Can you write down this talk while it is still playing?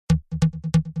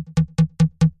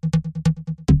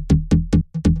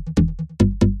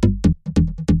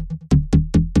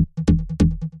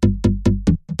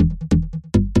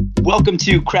Welcome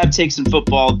to Crab Takes in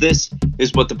Football. This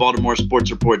is what the Baltimore Sports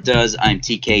Report does. I'm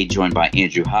TK, joined by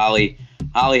Andrew Holly.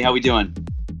 Holly, how we doing?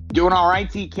 Doing all right,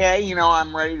 TK. You know,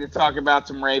 I'm ready to talk about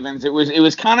some Ravens. It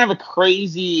was kind of a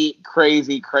crazy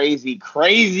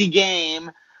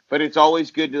game, but it's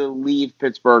always good to leave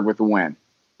Pittsburgh with a win.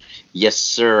 Yes,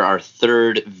 sir. Our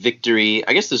third victory.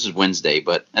 I guess this is Wednesday,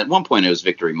 but at one point it was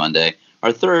Victory Monday.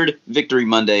 Our third Victory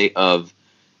Monday of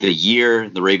the year.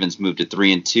 The Ravens moved to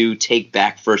 3-2, take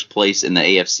back first place in the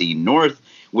AFC North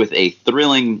with a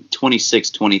thrilling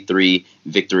 26-23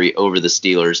 victory over the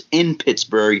Steelers in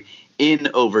Pittsburgh in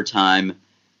overtime.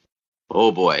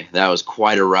 Oh boy, that was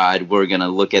quite a ride. We're going to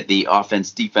look at the offense,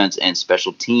 defense, and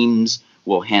special teams.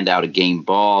 We'll hand out a game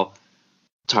ball,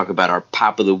 talk about our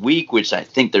pop of the week, which I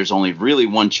think there's only really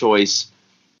one choice,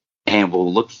 and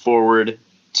we'll look forward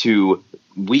to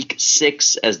Week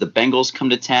 6 as the Bengals come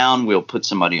to town. We'll put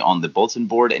somebody on the bulletin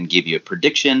board and give you a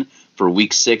prediction for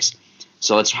Week 6.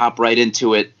 So let's hop right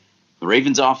into it. The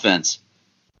Ravens offense.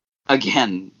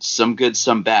 Again, some good,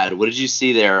 some bad. What did you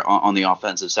see there on the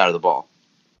offensive side of the ball?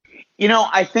 You know,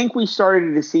 I think we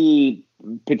started to see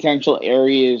potential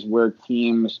areas where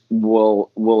teams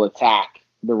will attack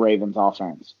the Ravens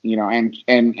offense. You know,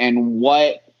 and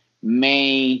what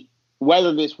may,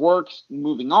 whether this works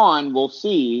moving on, we'll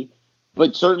see.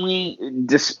 But certainly,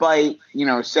 despite,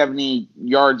 70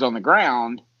 yards on the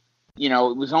ground, it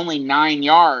was only 9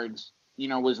 yards,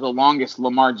 was the longest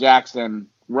Lamar Jackson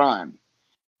run.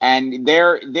 And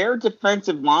their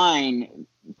defensive line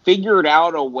figured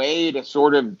out a way to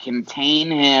sort of contain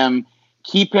him,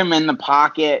 keep him in the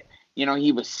pocket.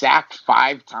 He was sacked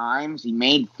 5 times. He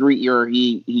made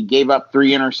he gave up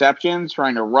 3 interceptions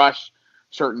trying to rush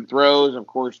certain throws. Of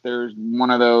course, there's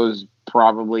one of those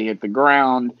probably hit the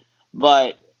ground.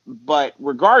 But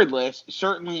regardless,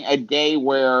 certainly a day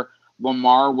where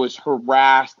Lamar was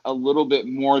harassed a little bit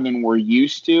more than we're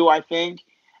used to, I think.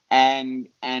 And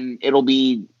it'll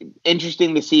be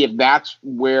interesting to see if that's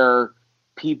where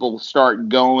people start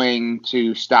going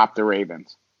to stop the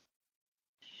Ravens.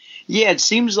 Yeah, it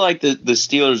seems like the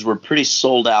Steelers were pretty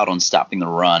sold out on stopping the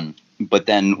run. But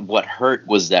then what hurt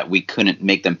was that we couldn't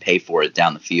make them pay for it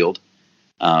down the field.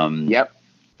 Yep.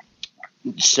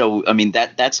 So, I mean,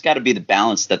 that's got to be the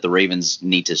balance that the Ravens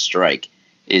need to strike,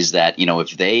 is that,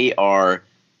 if they are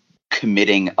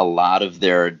committing a lot of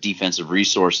their defensive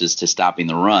resources to stopping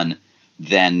the run,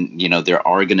 then, there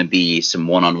are going to be some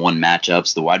one-on-one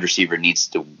matchups. The wide receiver needs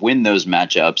to win those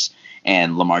matchups,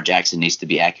 and Lamar Jackson needs to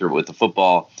be accurate with the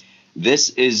football. This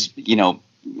is,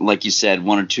 like you said,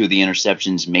 1 or 2 of the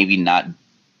interceptions, maybe not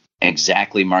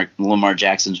exactly Lamar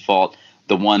Jackson's fault.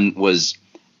 The one was,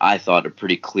 I thought, a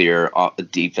pretty clear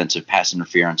defensive pass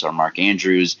interference on Mark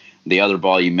Andrews. The other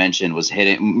ball you mentioned was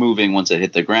moving once it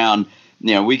hit the ground.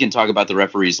 We can talk about the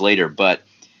referees later, but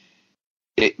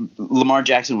Lamar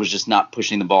Jackson was just not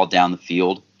pushing the ball down the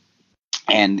field.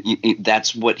 And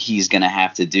that's what he's going to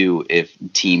have to do if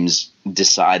teams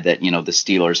decide that, the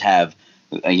Steelers have,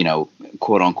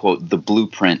 quote unquote, the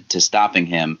blueprint to stopping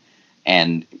him.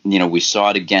 And, we saw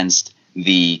it against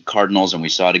the Cardinals and we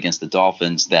saw it against the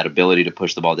Dolphins, that ability to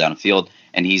push the ball down the field.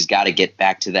 And he's got to get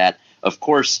back to that. Of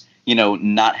course,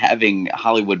 not having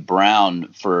Hollywood Brown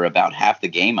for about half the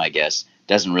game, I guess,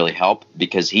 doesn't really help,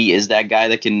 because he is that guy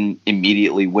that can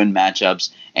immediately win matchups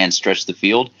and stretch the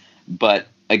field. But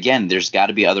again, there's got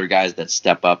to be other guys that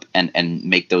step up and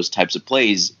make those types of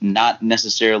plays, not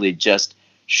necessarily just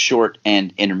short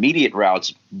and intermediate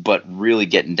routes, but really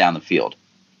getting down the field.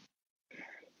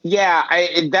 Yeah,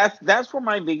 that's where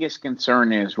my biggest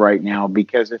concern is right now,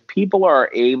 because if people are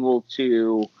able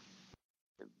to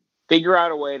figure out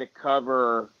a way to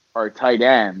cover our tight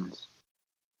ends,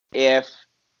 if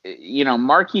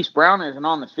Marquise Brown isn't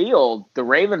on the field, the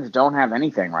Ravens don't have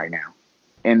anything right now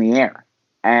in the air.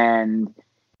 And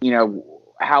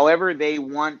however they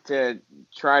want to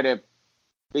try to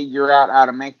figure out how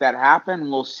to make that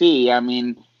happen, we'll see. I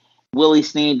mean, Willie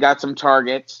Snead got some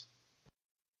targets.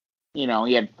 He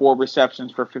had 4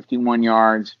 receptions for 51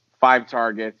 yards, 5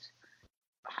 targets.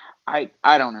 I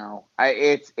don't know.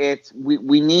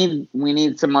 We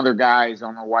need some other guys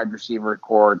on the wide receiver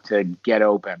core to get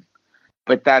open.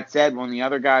 But that said, when the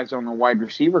other guys on the wide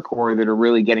receiver core that are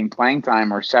really getting playing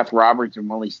time are Seth Roberts and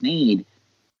Willie Snead,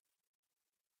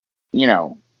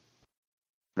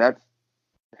 that's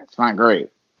not great.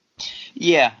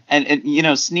 Yeah,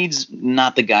 and Snead's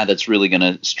not the guy that's really going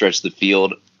to stretch the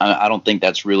field. I don't think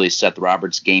that's really Seth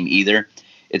Roberts' game either.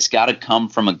 It's got to come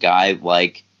from a guy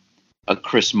like a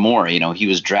Chris Moore. He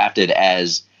was drafted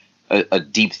as a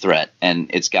deep threat, and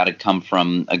it's got to come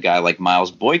from a guy like Miles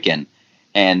Boykin.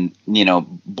 And,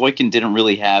 Boykin didn't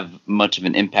really have much of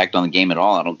an impact on the game at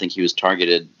all. I don't think he was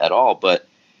targeted at all. But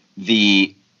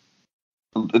the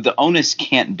onus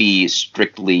can't be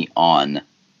strictly on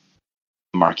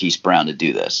Marquise Brown to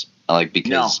do this.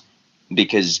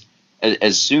 Because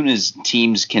as soon as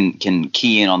teams can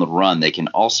key in on the run, they can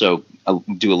also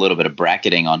do a little bit of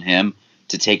bracketing on him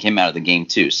to take him out of the game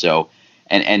too. So,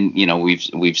 and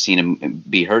we've seen him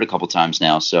be hurt a couple times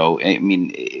now. So, I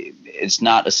mean, it's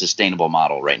not a sustainable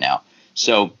model right now.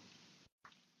 So,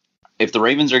 if the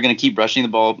Ravens are going to keep rushing the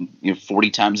ball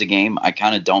 40 times a game, I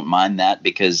kind of don't mind that,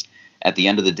 because at the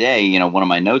end of the day, one of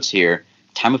my notes here,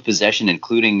 time of possession,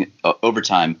 including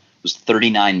overtime, was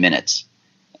 39 minutes.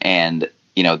 And,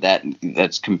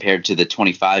 that's compared to the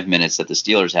 25 minutes that the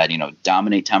Steelers had,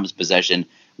 dominate time of possession,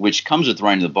 which comes with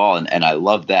running the ball. And I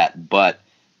love that. But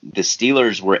the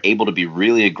Steelers were able to be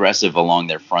really aggressive along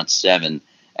their front seven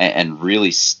and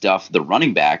really stuff the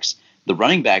running backs. The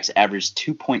running backs averaged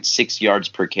 2.6 yards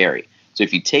per carry. So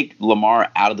if you take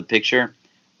Lamar out of the picture,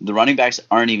 the running backs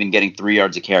aren't even getting 3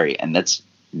 yards a carry, and that's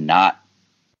not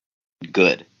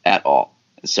good at all.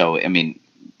 So, I mean,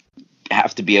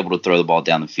 have to be able to throw the ball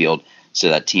down the field so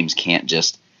that teams can't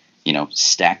just,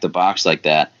 stack the box like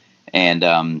that. And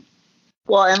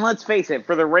well, and let's face it,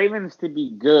 for the Ravens to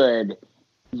be good,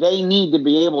 they need to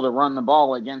be able to run the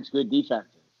ball against good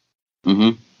defenses.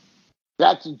 Mm-hmm.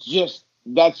 That's just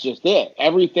it.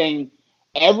 Everything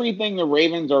the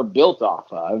Ravens are built off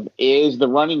of is the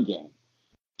running game.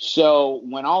 So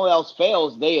when all else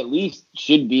fails, they at least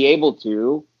should be able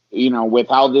to, with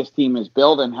how this team is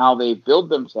built and how they build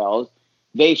themselves,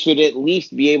 they should at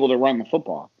least be able to run the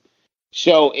football.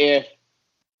 So if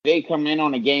they come in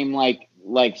on a game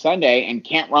like Sunday and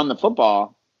can't run the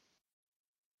football,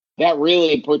 that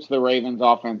really puts the Ravens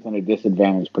offense in a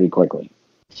disadvantage pretty quickly.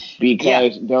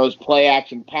 Because those play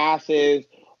action passes,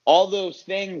 all those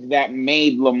things that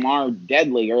made Lamar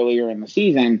deadly earlier in the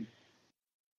season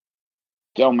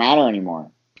don't matter anymore.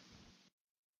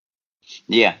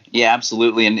 Yeah,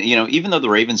 absolutely. And, even though the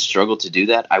Ravens struggled to do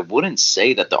that, I wouldn't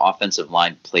say that the offensive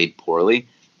line played poorly.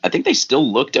 I think they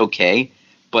still looked okay,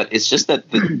 but it's just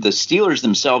that the Steelers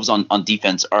themselves on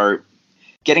defense are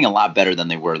getting a lot better than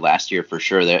they were last year for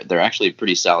sure. They're actually a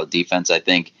pretty solid defense, I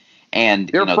think. And,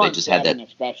 their they just had that.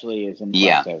 Especially is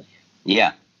impressive.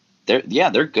 Yeah.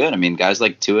 They're good. I mean, guys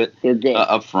like Tuitt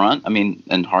up front. I mean,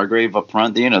 and Hargrave up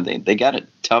front. They got a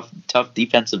tough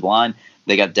defensive line.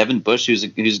 They got Devin Bush, who's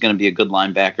going to be a good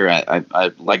linebacker.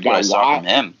 I liked what I saw from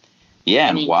him. Yeah,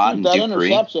 and Watt and that Dupree.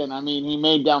 Interception, he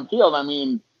made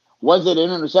downfield. Was it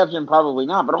an interception? Probably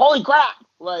not. But holy crap!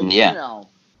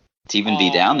 To even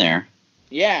be down there.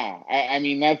 Yeah,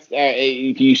 that's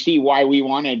you see why we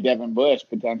wanted Devin Bush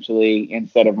potentially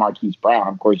instead of Marquise Brown.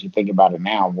 Of course, you think about it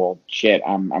now. Well, shit,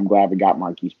 I'm glad we got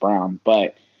Marquise Brown.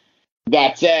 But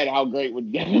that said, how great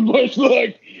would Devin Bush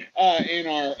look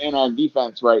in our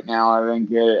defense right now? I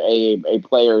think a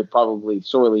player probably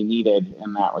sorely needed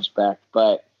in that respect.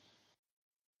 But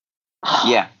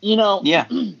yeah.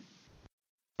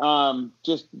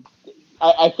 Just.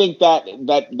 I think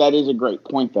that is a great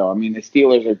point, though. The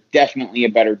Steelers are definitely a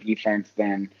better defense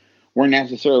than we're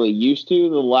necessarily used to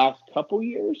the last couple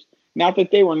years. Not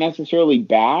that they were necessarily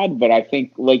bad, but I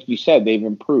think, like you said, they've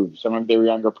improved. Some of their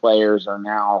younger players are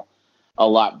now a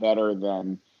lot better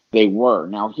than they were.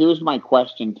 Now, here's my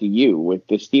question to you. With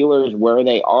the Steelers where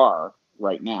they are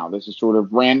right now, this is sort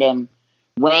of random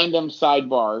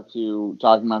sidebar to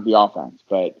talking about the offense,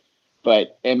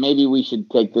 and maybe we should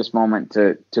take this moment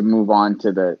to move on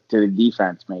to the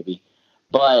defense, maybe.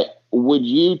 But would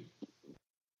you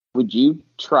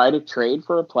try to trade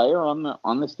for a player on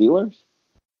the Steelers?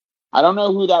 I don't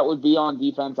know who that would be on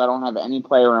defense. I don't have any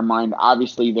player in mind.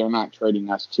 Obviously, they're not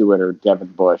trading us to it or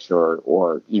Devin Bush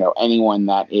or anyone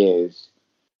that is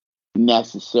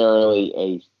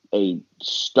necessarily a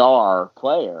star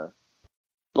player.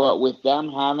 But with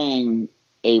them having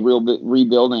a real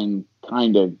rebuilding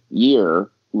kind of year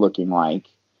looking like,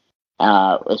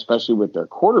 especially with their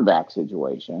quarterback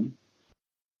situation,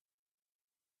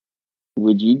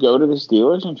 would you go to the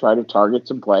Steelers and try to target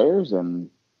some players and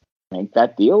make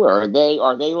that deal? Or are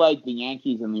they like the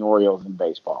Yankees and the Orioles in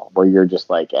baseball, where you're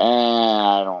just like,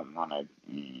 I don't want to?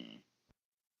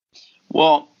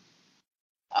 Well,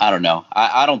 I don't know.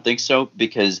 I don't think so,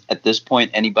 because at this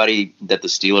point, anybody that the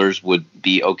Steelers would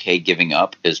be okay giving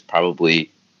up is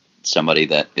probably somebody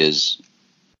that is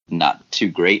not too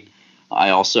great.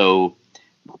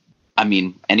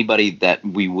 Anybody that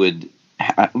we would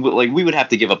we would have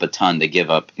to give up a ton to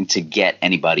give up to get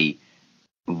anybody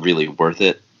really worth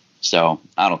it. So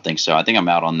I don't think so. I think I'm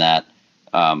out on that.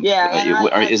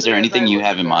 Is there anything you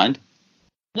have in mind?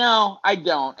 No, I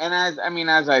don't. And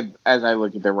as I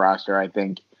look at the roster, I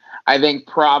think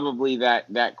probably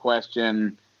that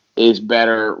question is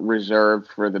better reserved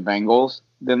for the Bengals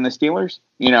than the Steelers.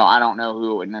 I don't know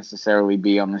who it would necessarily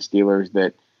be on the Steelers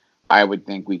that I would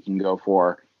think we can go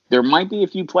for. There might be a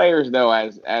few players though,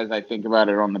 as I think about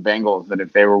it on the Bengals, that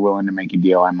if they were willing to make a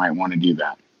deal, I might want to do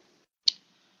that.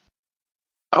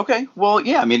 Okay, well,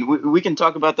 yeah, I mean, we can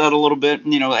talk about that a little bit,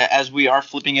 as we are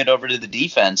flipping it over to the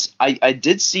defense. I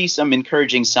did see some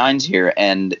encouraging signs here,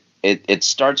 and it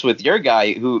starts with your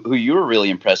guy who you were really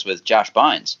impressed with, Josh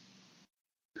Bynes.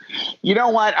 You know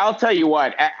what? I'll tell you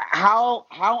what. How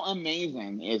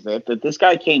amazing is it that this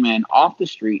guy came in off the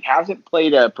street, hasn't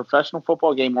played a professional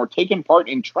football game or taken part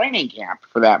in training camp,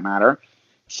 for that matter,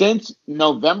 since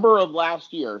November of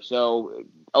last year, so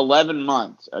 11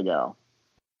 months ago.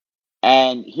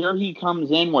 And here he comes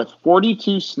in with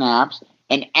 42 snaps,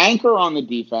 an anchor on the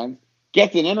defense,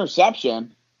 gets an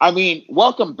interception. I mean,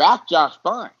 welcome back, Josh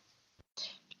Bynes.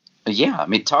 Yeah, I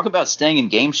mean, talk about staying in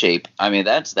game shape. I mean,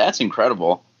 that's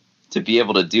incredible to be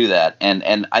able to do that.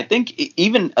 And I think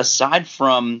even aside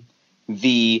from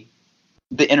the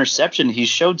interception, he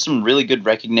showed some really good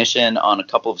recognition on a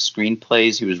couple of screen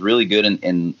plays. He was really good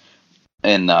in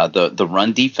the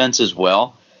run defense as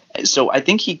well. So I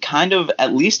think he kind of,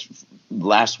 at least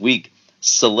last week,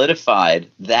 solidified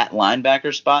that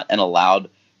linebacker spot and allowed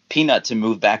Peanut to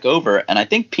move back over. And I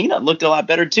think Peanut looked a lot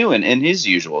better too in his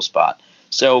usual spot.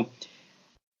 So,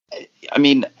 I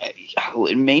mean,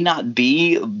 it may not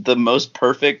be the most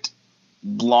perfect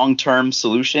long-term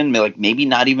solution, like maybe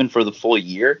not even for the full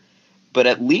year, but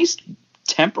at least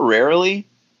temporarily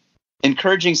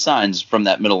encouraging signs from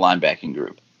that middle linebacking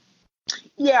group.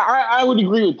 Yeah, I would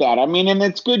agree with that. I mean, and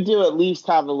it's good to at least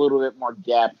have a little bit more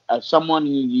depth as someone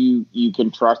who you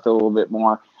can trust a little bit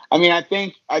more. I mean, I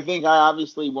think I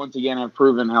obviously once again have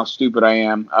proven how stupid I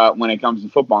am when it comes to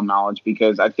football knowledge,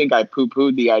 because I think I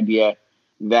poo-pooed the idea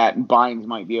that Bynes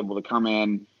might be able to come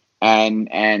in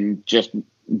and just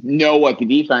know what the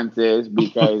defense is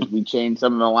because we changed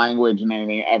some of the language and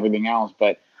everything else.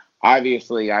 But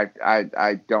obviously, I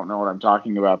don't know what I'm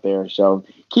talking about there. So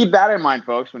keep that in mind,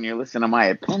 folks, when you listen to my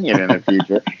opinion in the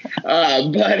future.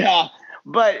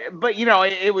 But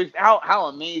it was how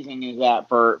amazing is that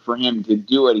for him to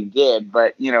do what he did.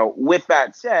 But with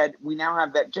that said, we now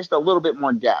have that just a little bit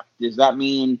more depth. Does that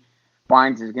mean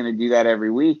Bynes is going to do that every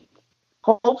week?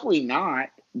 Hopefully not,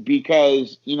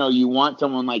 because you want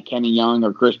someone like Kenny Young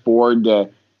or Chris Board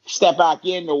to step back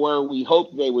into where we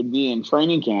hoped they would be in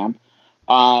training camp.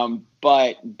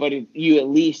 But if you at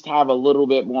least have a little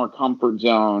bit more comfort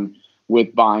zone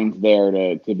with Bynes there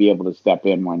to be able to step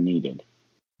in when needed.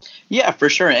 Yeah, for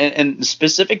sure. And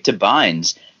specific to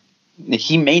Bynes,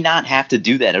 he may not have to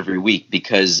do that every week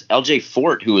because LJ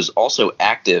Fort, who was also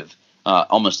active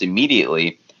almost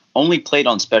immediately, only played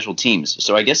on special teams.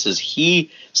 So I guess as he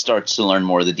starts to learn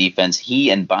more of the defense, he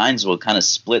and Bynes will kind of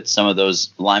split some of those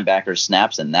linebacker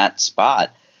snaps in that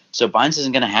spot. So Bynes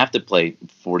isn't going to have to play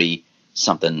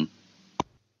 40-something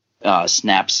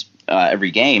snaps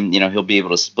every game. He'll be able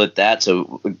to split that,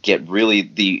 so get really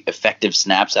the effective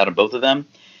snaps out of both of them.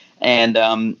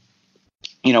 And,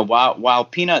 while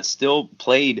Peanut still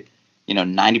played,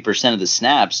 90% of the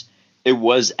snaps, it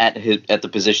was at the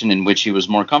position in which he was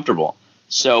more comfortable.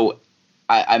 So,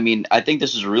 I think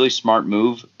this is a really smart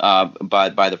move by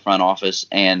the front office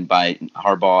and by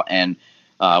Harbaugh and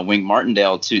Wink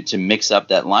Martindale to mix up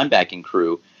that linebacking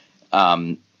crew.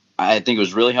 I think it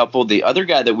was really helpful. The other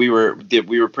guy that we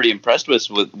were pretty impressed with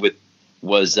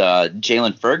was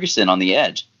Jalen Ferguson on the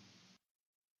edge.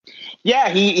 Yeah,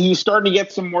 he's starting to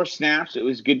get some more snaps. It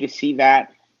was good to see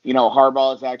that.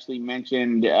 Harbaugh has actually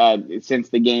mentioned since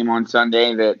the game on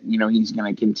Sunday that, he's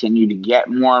going to continue to get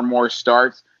more and more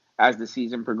starts as the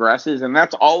season progresses. And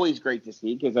that's always great to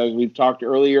see because, as we've talked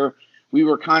earlier, we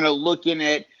were kind of looking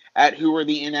at who are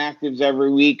the inactives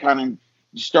every week, kind of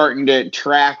starting to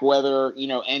track whether,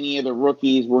 any of the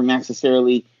rookies were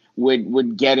necessarily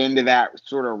would get into that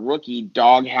sort of rookie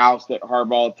doghouse that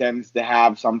Harbaugh tends to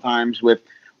have sometimes with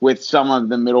some of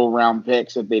the middle round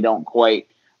picks if they don't quite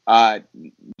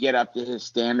get up to his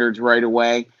standards right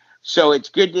away. So it's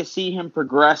good to see him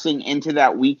progressing into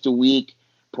that week to week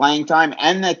playing time,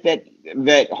 and that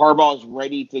Harbaugh is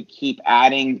ready to keep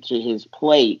adding to his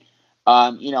plate.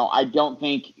 I don't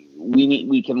think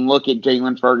we can look at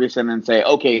Jalen Ferguson and say,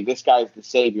 okay, this guy's the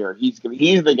savior. He's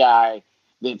the guy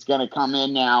that's going to come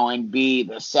in now and be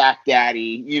the sack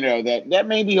daddy, that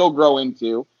maybe he'll grow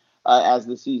into as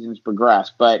the seasons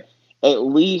progress. But at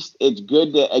least it's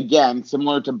good to, again,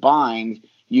 similar to Bynes,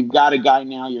 you've got a guy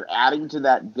now, you're adding to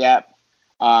that depth,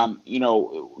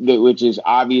 which is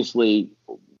obviously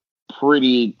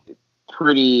pretty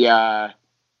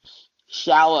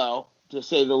shallow, to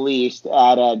say the least,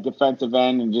 at a defensive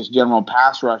end and just general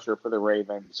pass rusher for the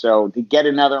Ravens. So to get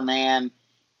another man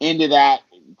into that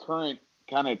current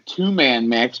kind of two-man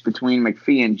mix between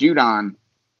McPhee and Judon,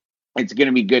 it's going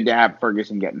to be good to have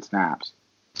Ferguson getting snaps.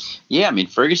 Yeah, I mean,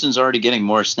 Ferguson's already getting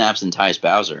more snaps than Tyus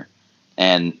Bowser.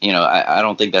 And, I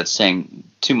don't think that's saying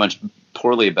too much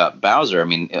poorly about Bowser. I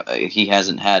mean, he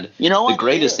hasn't had the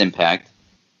greatest impact.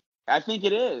 I think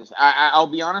it is. I'll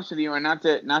be honest with you, and not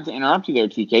to interrupt you there,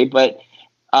 TK, but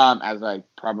as I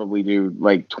probably do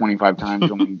like 25 times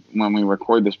when we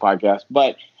record this podcast.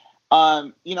 But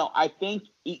I think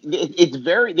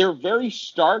there are very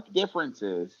stark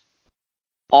differences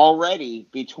already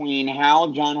between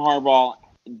how John Harbaugh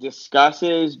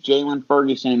discusses Jalen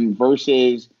Ferguson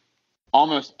versus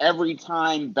almost every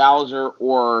time Bowser,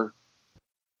 or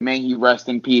may he rest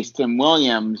in peace, Tim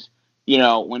Williams,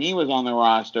 when he was on the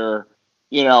roster,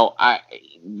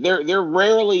 there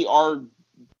rarely are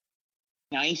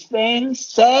nice things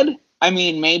said. I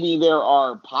mean, maybe there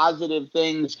are positive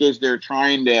things because they're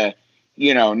trying to,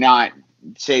 not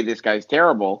say this guy's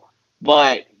terrible.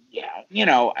 But, yeah,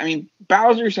 I mean,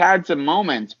 Bowser's had some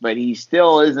moments, but he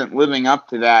still isn't living up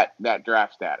to that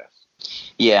draft status.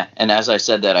 Yeah, and as I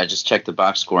said that, I just checked the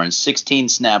box score. In 16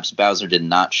 snaps, Bowser did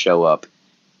not show up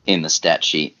in the stat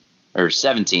sheet. Or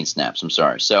 17 snaps, I'm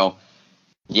sorry. So,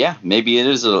 yeah, maybe it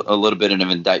is a little bit of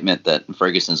an indictment that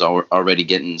Ferguson's already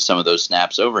getting some of those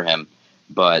snaps over him.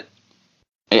 But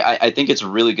I think it's a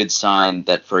really good sign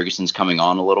that Ferguson's coming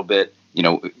on a little bit.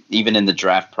 Even in the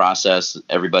draft process,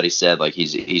 everybody said, like,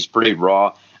 he's pretty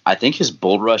raw. I think his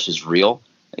bull rush is real.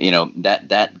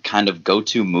 That kind of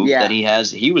go-to move that he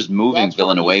has. He was moving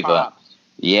Villanueva.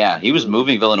 Yeah, he was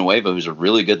moving Villanueva, who's a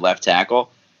really good left tackle.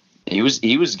 He was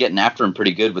getting after him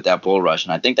pretty good with that bull rush,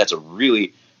 and I think that's a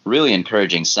really, really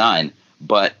encouraging sign.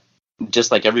 But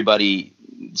just like everybody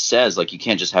says, like, you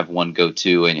can't just have one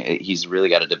go-to, and he's really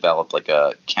got to develop like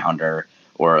a counter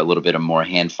or a little bit of more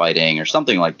hand fighting or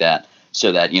something like that,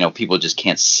 so that people just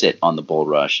can't sit on the bull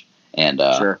rush and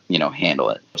handle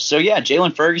it. So yeah,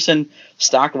 Jalen Ferguson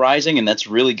stock rising, and that's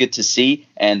really good to see,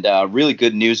 and really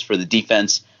good news for the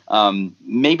defense.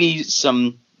 Maybe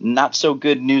some not so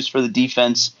good news for the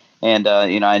defense. And,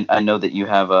 I know that you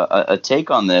have a take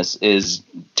on this, is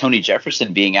Tony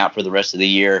Jefferson being out for the rest of the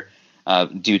year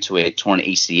due to a torn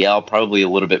ACL, probably a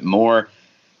little bit more.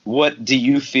 What do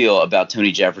you feel about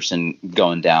Tony Jefferson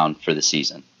going down for the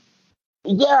season?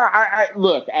 Yeah,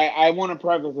 I want to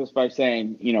preface this by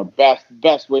saying,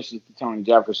 best wishes to Tony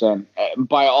Jefferson.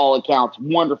 By all accounts,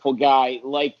 wonderful guy.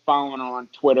 Like following on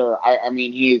Twitter. I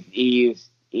mean,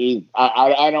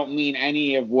 I don't mean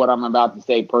any of what I'm about to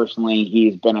say personally.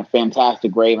 He's been a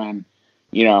fantastic Raven,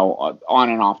 on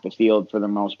and off the field for the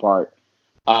most part.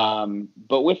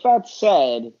 But with that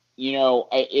said,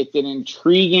 it's an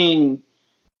intriguing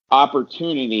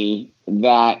opportunity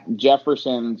that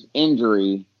Jefferson's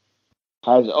injury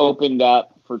has opened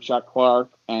up for Chuck Clark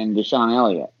and Deshaun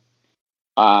Elliott.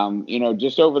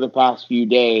 Just over the past few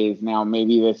days, now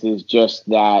maybe this is just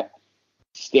that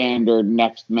standard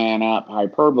next man up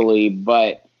hyperbole,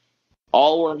 but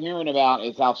all we're hearing about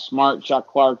is how smart Chuck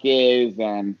Clark is,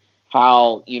 and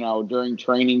how, during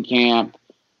training camp,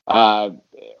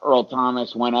 Earl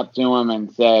Thomas went up to him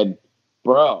and said,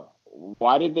 "Bro,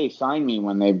 why did they sign me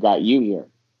when they've got you here?"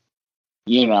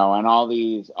 And all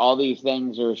these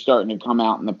things are starting to come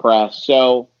out in the press.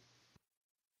 So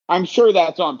I'm sure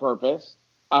that's on purpose.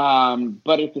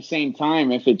 But at the same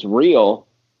time, if it's real,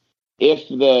 if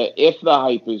the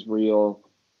hype is real,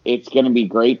 it's going to be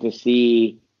great to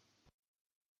see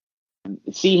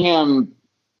him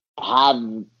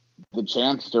have the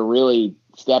chance to really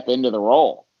step into the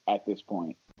role at this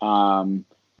point.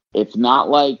 It's not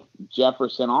like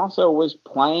Jefferson also was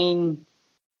playing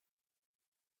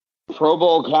Pro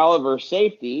Bowl caliber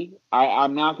safety.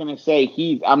 I'm not going to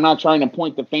say I'm not trying to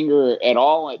point the finger at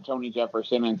all at Tony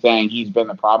Jefferson and saying he's been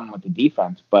the problem with the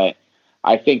defense, but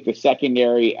I think the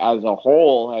secondary as a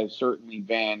whole has certainly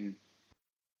been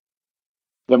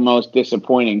the most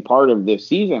disappointing part of this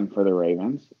season for the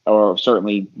Ravens, or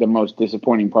certainly the most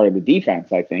disappointing part of the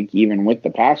defense, I think, even with the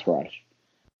pass rush.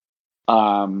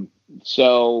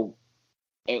 So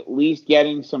at least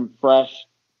getting some fresh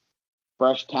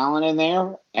talent in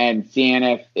there and seeing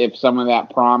if some of that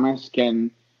promise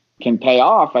can pay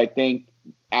off, I think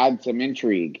adds some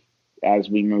intrigue as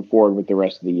we move forward with the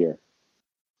rest of the year.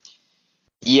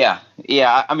 Yeah.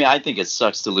 I mean, I think it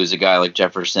sucks to lose a guy like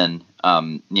Jefferson.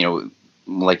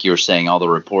 Like you were saying, all the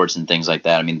reports and things like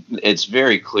that. I mean, it's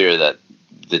very clear that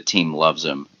the team loves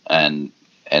him, and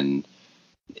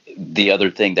the other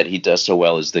thing that he does so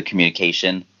well is the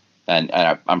communication. And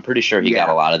I'm pretty sure he got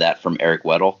a lot of that from Eric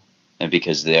Weddle. And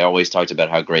because they always talked about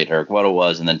how great Eric Weddle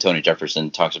was. And then Tony Jefferson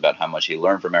talks about how much he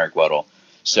learned from Eric Weddle.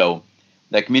 So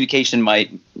that communication might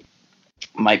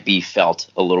be felt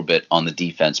a little bit on the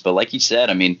defense. But like you said,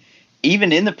 I mean,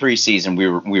 even in the preseason,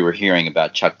 we were hearing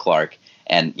about Chuck Clark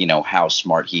and, how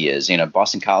smart he is.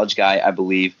 Boston College guy, I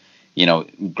believe,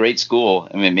 great school.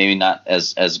 I mean, maybe not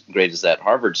as great as that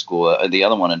Harvard school, the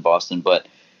other one in Boston, but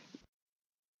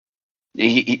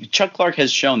Chuck Clark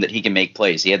has shown that he can make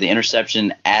plays. He had the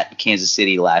interception at Kansas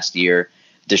City last year.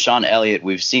 Deshaun Elliott,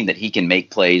 we've seen that he can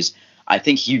make plays. I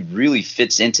think he really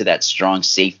fits into that strong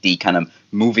safety kind of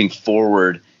moving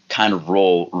forward kind of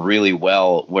role really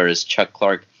well, whereas Chuck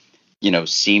Clark,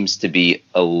 seems to be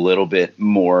a little bit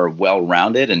more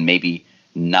well-rounded and maybe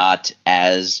not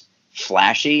as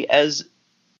flashy as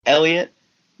Elliott,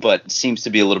 but seems to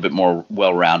be a little bit more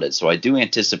well-rounded. So I do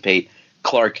anticipate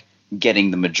Clark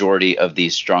getting the majority of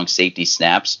these strong safety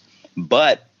snaps,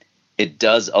 but it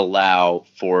does allow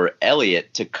for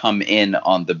Elliott to come in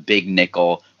on the big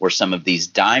nickel or some of these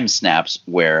dime snaps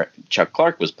where Chuck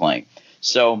Clark was playing.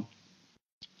 So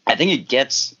I think it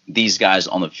gets these guys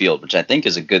on the field, which I think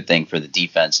is a good thing for the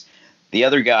defense. The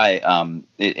other guy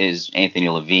is Anthony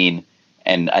Levine,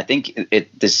 and I think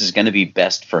this is going to be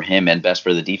best for him and best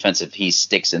for the defense if he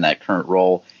sticks in that current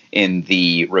role in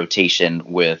the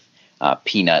rotation with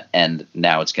Peanut, and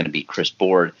now it's going to be Chris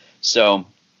Board. So,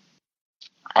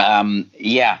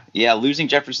 losing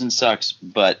Jefferson sucks,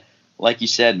 but like you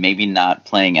said, maybe not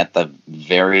playing at the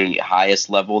very highest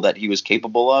level that he was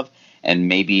capable of, and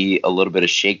maybe a little bit of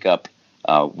shakeup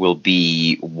will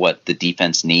be what the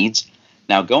defense needs.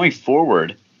 Now, going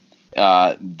forward,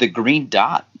 the green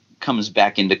dot comes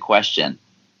back into question.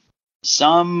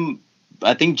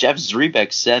 I think Jeff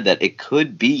Zrebiec said that it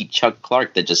could be Chuck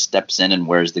Clark that just steps in and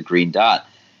wears the green dot.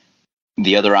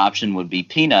 The other option would be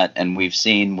Peanut, and we've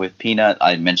seen with Peanut,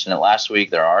 I mentioned it last week,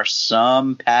 there are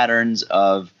some patterns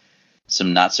of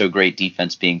some not so great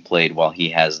defense being played while he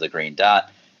has the green dot.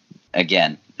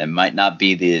 Again, it might not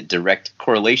be the direct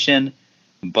correlation,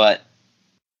 but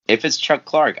if it's Chuck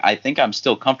Clark, I think I'm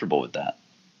still comfortable with that.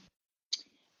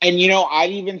 And,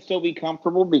 I'd even still be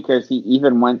comfortable because he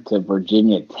even went to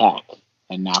Virginia Tech.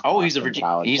 And not he's a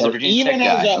Virginia Tech guy. Even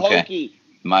as a Hokie,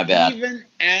 my bad. Even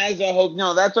as a Hokie,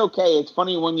 no, that's okay. It's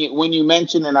funny when you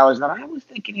mentioned it. I was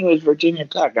thinking he was Virginia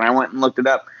Tech, and I went and looked it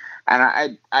up,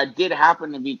 and I did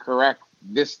happen to be correct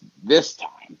this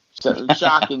time. So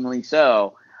shockingly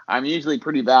so. I'm usually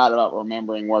pretty bad about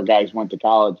remembering where guys went to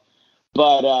college,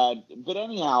 but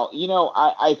anyhow,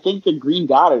 I think the green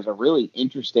dot is a really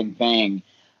interesting thing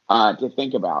to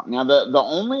think about. Now the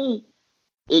only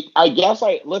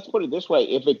let's put it this way.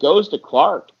 If it goes to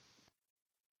Clark,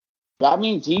 that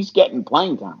means he's getting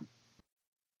playing time.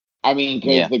 I mean,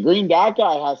 because the green dot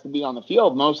guy has to be on the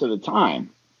field most of the time.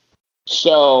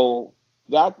 So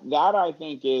that I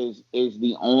think is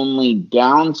the only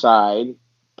downside,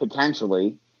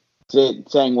 potentially, to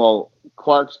saying, well,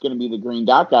 Clark's going to be the green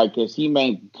dot guy because he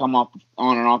may come up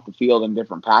on and off the field in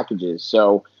different packages.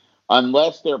 So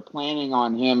unless they're planning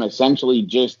on him essentially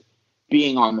just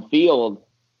being on the field,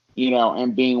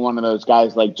 and being one of those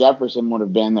guys like Jefferson would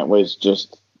have been that was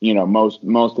just,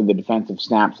 most of the defensive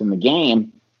snaps in the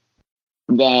game,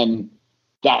 then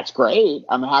that's great.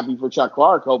 I'm happy for Chuck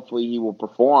Clark. Hopefully he will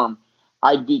perform.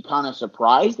 I'd be kind of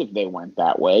surprised if they went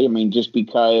that way. I mean, just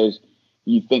because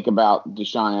you think about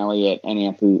Deshaun Elliott and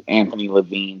Anthony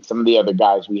Levine, some of the other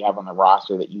guys we have on the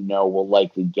roster that will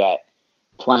likely get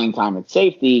playing time at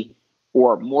safety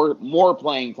or more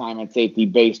playing time at safety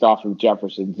based off of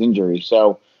Jefferson's injury.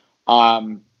 So,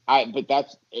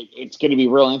 but it's going to be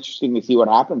real interesting to see what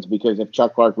happens, because if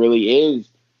Chuck Clark really is,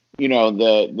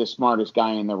 the smartest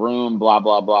guy in the room, blah,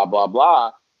 blah, blah, blah,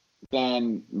 blah,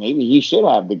 then maybe he should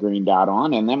have the green dot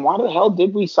on. And then why the hell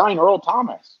did we sign Earl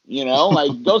Thomas?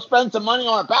 Go spend some money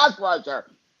on a pass rusher.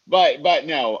 But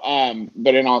no,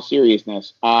 but in all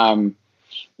seriousness, that's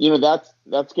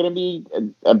going to be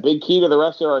a big key to the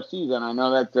rest of our season. I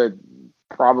know that's a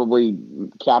probably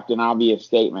Captain Obvious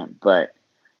statement, but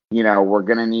we're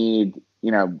going to need,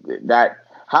 that.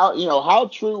 How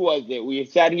true was it? We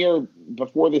sat here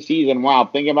before the season. Wow,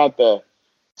 think about the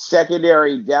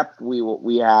secondary depth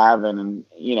we have, and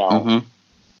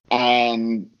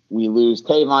and we lose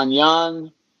Tavon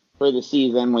Young for the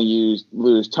season. We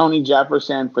lose Tony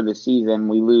Jefferson for the season.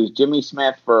 We lose Jimmy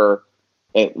Smith for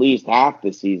at least half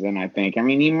the season, I think. I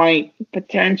mean, he might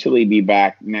potentially be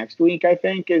back next week, I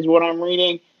think, is what I'm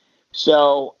reading.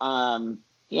 So,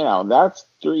 that's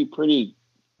three pretty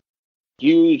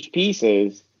huge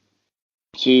pieces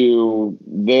to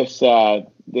this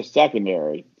the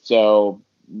secondary. So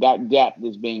that depth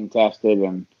is being tested,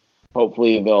 and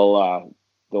hopefully they'll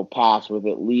pass with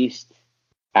at least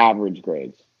average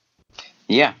grades.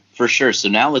 Yeah, for sure. So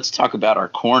now let's talk about our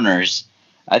corners.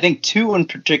 I think two in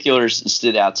particular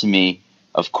stood out to me.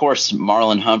 Of course,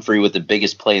 Marlon Humphrey with the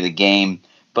biggest play of the game.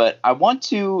 But I want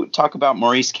to talk about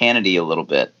Maurice Kennedy a little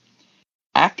bit.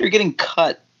 After getting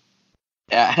cut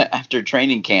after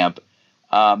training camp,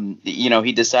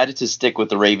 he decided to stick with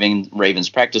the Ravens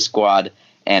practice squad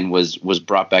and was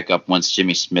brought back up once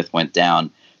Jimmy Smith went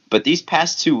down. But these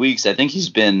past 2 weeks, I think he's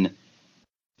been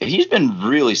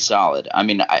really solid. I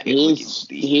mean,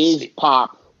 he's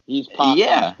popped. He's popped on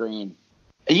the screen.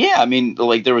 Yeah, I mean,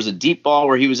 like there was a deep ball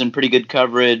where he was in pretty good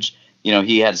coverage.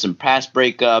 He had some pass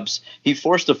breakups. He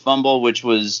forced a fumble, which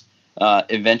was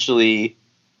eventually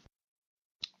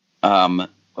not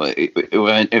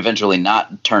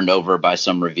turned over by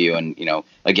some review. And,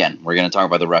 again, we're going to talk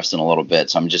about the refs in a little bit,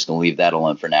 so I'm just going to leave that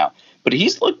alone for now. But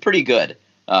he's looked pretty good,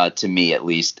 to me at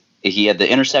least. He had the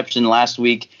interception last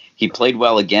week. He played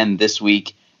well again this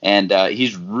week. And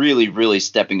he's really, really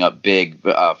stepping up big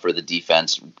for the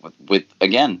defense with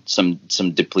again, some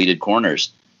depleted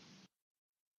corners.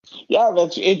 Yeah,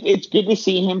 it's good to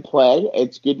see him play.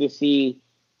 It's good to see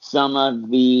some of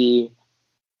the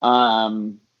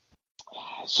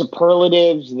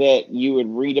superlatives that you would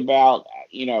read about,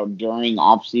 during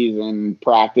off-season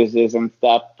practices and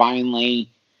stuff finally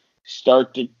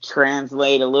start to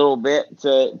translate a little bit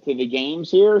to the games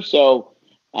here. So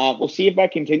we'll see if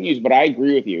that continues, but I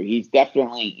agree with you. He's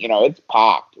definitely, it's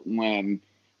popped when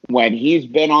he's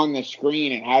been on the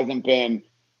screen. It hasn't been.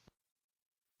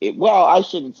 Well, I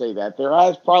shouldn't say that. There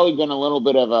has probably been a little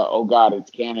bit of a, oh God, it's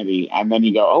Kennedy, and then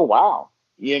you go, oh wow,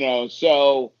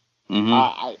 So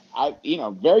I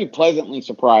very pleasantly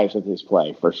surprised with his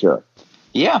play for sure.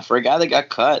 Yeah, for a guy that got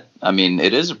cut, I mean,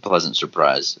 it is a pleasant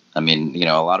surprise. I mean,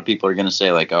 a lot of people are going to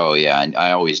say like, oh yeah,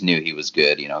 I always knew he was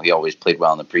good. He always played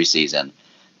well in the preseason,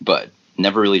 but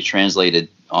never really translated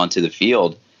onto the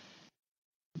field.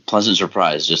 Pleasant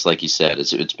surprise, just like you said.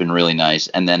 It's been really nice.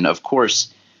 And then, of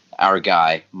course, our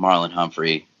guy, Marlon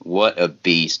Humphrey, what a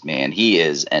beast, man. He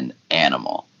is an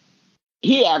animal.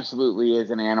 He absolutely is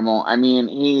an animal. I mean,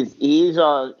 he's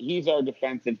our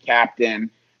defensive captain.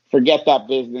 Forget that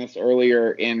business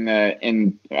earlier in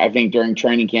I think during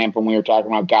training camp when we were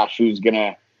talking about, gosh, who's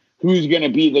gonna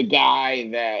be the guy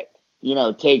that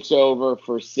takes over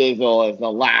for Sizzle as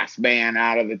the last man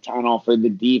out of the tunnel for the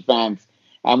defense.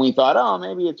 And we thought, oh,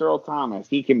 maybe it's Earl Thomas.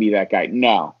 He can be that guy.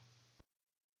 No.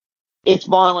 It's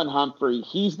Marlon Humphrey.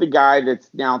 He's the guy that's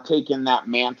now taken that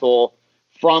mantle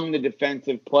from the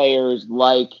defensive players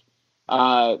like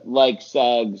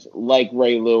Suggs, like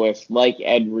Ray Lewis, like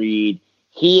Ed Reed.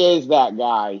 He is that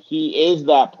guy. He is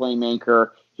that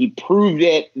playmaker. He proved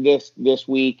it this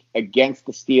week against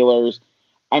the Steelers.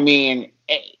 I mean,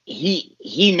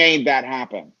 he made that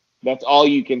happen. That's all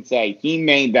you can say. He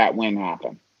made that win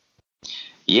happen.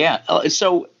 Yeah.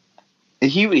 So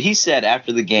he said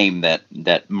after the game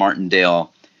that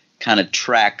Martindale kind of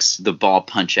tracks the ball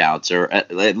punch outs, or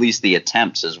at least the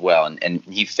attempts as well. And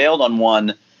he failed on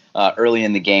one early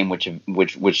in the game,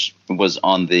 which was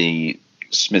on the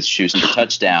Smith-Schuster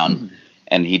touchdown,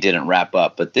 and he didn't wrap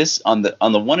up. But this on the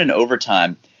one in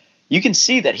overtime, you can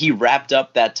see that he wrapped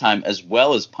up that time as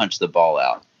well as punched the ball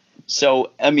out.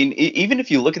 So, I mean, even if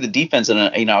you look at the defense,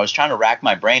 and I was trying to rack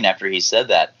my brain after he said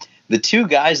that, the two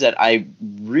guys that I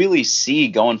really see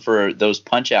going for those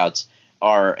punch outs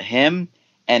are him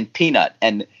and Peanut.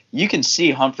 And you can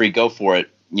see Humphrey go for it,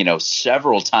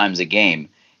 several times a game,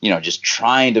 just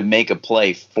trying to make a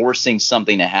play, forcing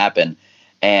something to happen.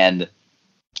 And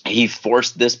he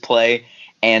forced this play,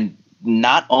 and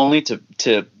not only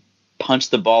to punch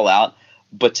the ball out,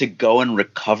 but to go and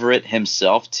recover it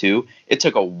himself too. It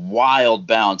took a wild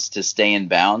bounce to stay in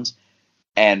bounds,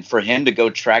 and for him to go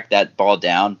track that ball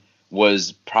down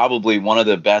was probably one of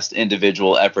the best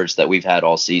individual efforts that we've had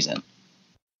all season.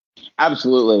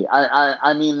 Absolutely.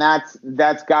 I mean, that's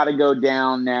got to go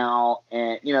down now.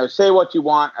 And, say what you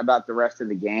want about the rest of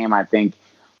the game. I think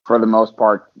for the most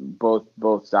part,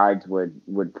 both sides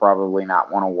would probably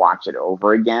not want to watch it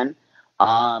over again.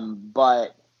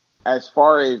 But as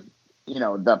far as,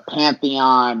 the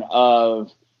pantheon of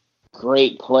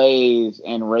great plays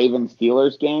in Ravens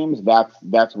Steelers games,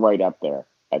 that's right up there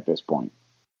at this point.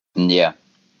 Yeah,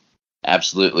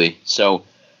 absolutely. So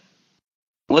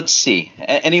let's see.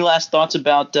 Any last thoughts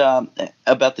about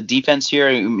the defense here?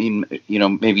 I mean,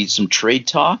 maybe some trade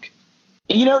talk.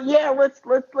 Yeah. Let's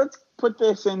put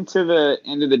this into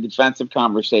the defensive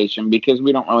conversation, because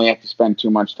we don't really have to spend too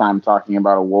much time talking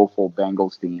about a woeful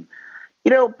Bengals team.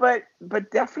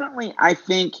 But definitely, I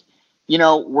think,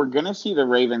 we're going to see the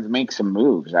Ravens make some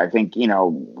moves. I think,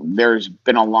 there's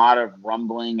been a lot of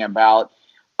rumbling about,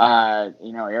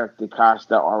 Eric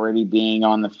DeCosta already being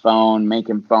on the phone,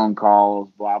 making phone calls,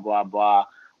 blah, blah, blah.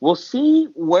 We'll see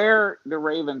where the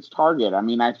Ravens target. I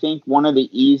mean, I think one of the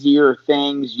easier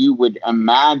things you would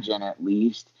imagine, at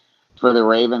least, for the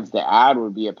Ravens to add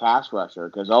would be a pass rusher,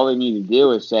 because all they need to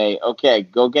do is say, okay,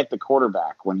 go get the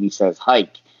quarterback when he says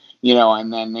hike,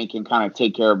 and then they can kind of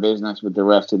take care of business with the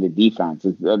rest of the defense.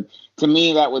 To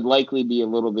me, that would likely be a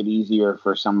little bit easier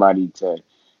for somebody to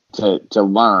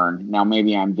learn. Now,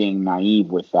 maybe I'm being naive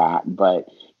with that, but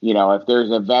if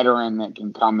there's a veteran that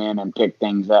can come in and pick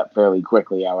things up fairly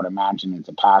quickly, I would imagine it's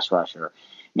a pass rusher.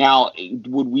 Now,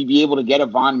 would we be able to get a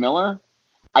Von Miller?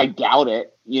 I doubt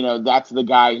it. That's the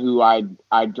guy who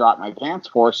I'd drop my pants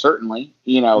for, certainly.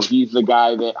 He's the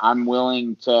guy that I'm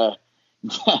willing to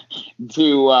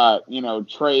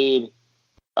trade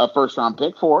a first round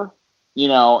pick for. He's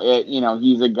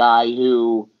a guy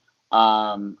who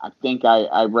I think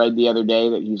I read the other day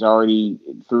that he's already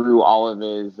through all of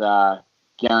his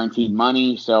guaranteed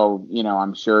money. So,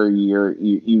 I'm sure you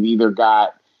either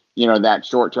got, that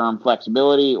short-term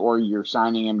flexibility, or you're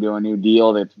signing him to a new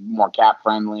deal that's more cap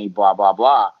friendly, blah, blah,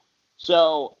 blah.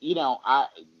 So,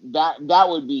 that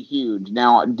would be huge.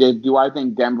 Now, do I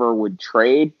think Denver would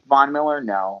trade Von Miller?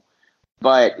 No,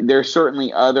 but there's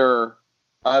certainly other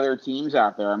teams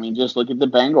out there. I mean, just look at the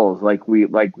Bengals,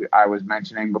 like I was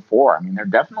mentioning before. I mean, there are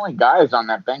definitely guys on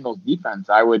that Bengals defense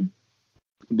I would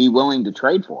be willing to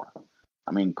trade for.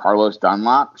 I mean, Carlos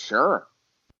Dunlap, sure.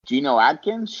 Geno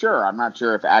Atkins, sure. I'm not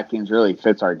sure if Atkins really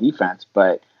fits our defense,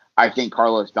 but I think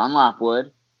Carlos Dunlap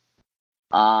would.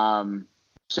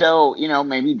 So,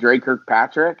 maybe Dre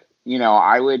Kirkpatrick.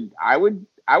 I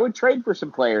would trade for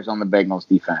some players on the Bengals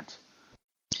defense.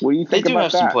 What do you think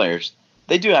about that? Some players.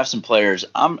 They do have some players.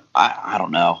 I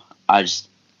don't know.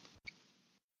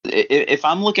 If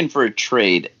I'm looking for a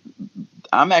trade,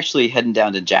 I'm actually heading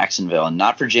down to Jacksonville, and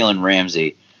not for Jalen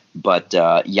Ramsey, but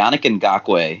Yannick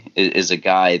Ngakoue is a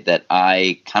guy that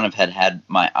I kind of had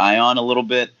my eye on a little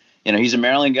bit. He's a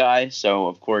Maryland guy, so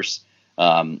of course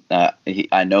I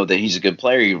know that he's a good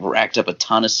player. He racked up a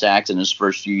ton of sacks in his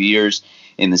first few years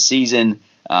in the season.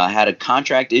 Had a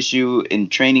contract issue in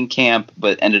training camp,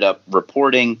 but ended up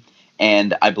reporting,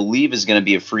 and I believe is going to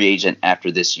be a free agent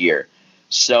after this year.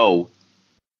 So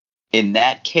in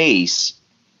that case,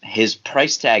 his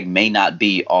price tag may not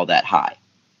be all that high.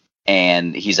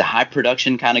 And he's a high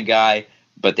production kind of guy,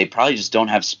 but they probably just don't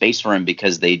have space for him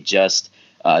because they just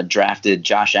drafted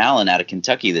Josh Allen out of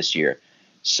Kentucky this year.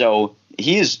 So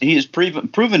he has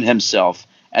proven himself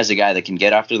as a guy that can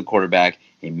get after the quarterback.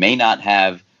 He may not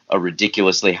have a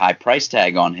ridiculously high price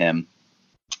tag on him,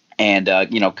 and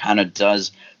kind of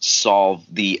does solve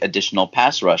the additional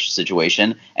pass rush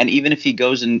situation. And even if he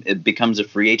goes and becomes a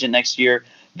free agent next year,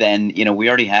 then we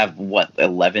already have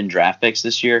 11 draft picks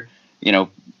this year.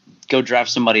 Go draft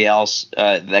somebody else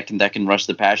that can rush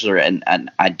the passer, and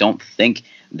I don't think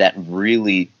that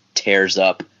really tears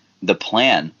up the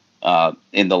plan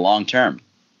in the long term.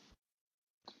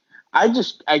 I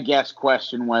guess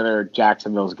question whether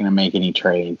Jacksonville is going to make any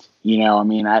trades.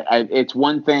 It's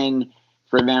one thing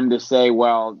for them to say,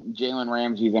 well, Jalen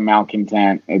Ramsey's a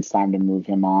malcontent, it's time to move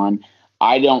him on.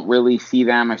 I don't really see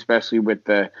them, especially with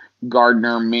the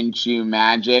Gardner Minshew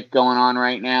magic going on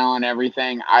right now and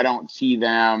everything. I don't see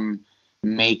them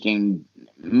making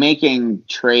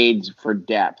trades for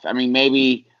depth. I mean,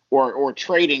 maybe or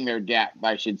trading their depth,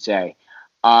 I should say.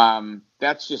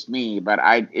 That's just me, but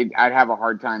I'd have a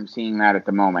hard time seeing that at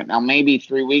the moment. Now, maybe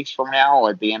 3 weeks from now,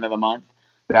 at the end of the month,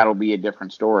 that'll be a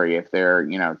different story if they're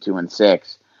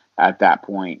 2-6 at that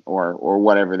point, or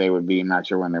whatever they would be. I'm not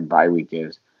sure when their bye week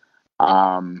is.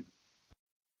 I'm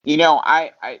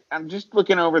just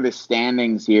looking over the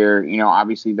standings here.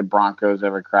 Obviously the Broncos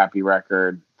have a crappy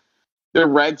record. The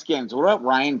Redskins. What about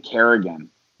Ryan Kerrigan?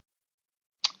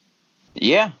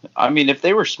 Yeah, I mean, if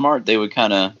they were smart, they would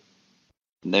kind of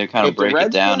break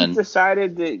it down and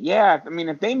decided that. Yeah, I mean,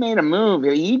 if they made a move,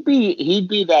 he'd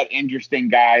be that interesting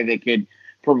guy that could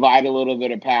provide a little bit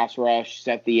of pass rush,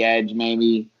 set the edge,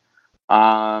 maybe.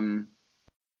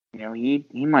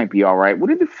 He might be all right. What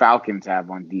do the Falcons have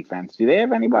on defense? Do they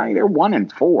have anybody? They're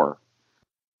 1-4. I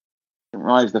didn't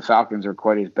realize the Falcons are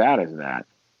quite as bad as that.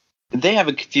 They have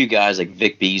a few guys like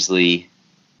Vic Beasley.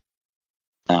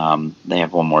 They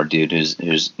have one more dude whose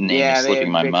name is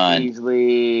slipping my mind.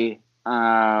 Beasley,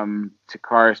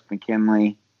 Takaris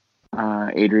McKinley,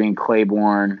 Adrian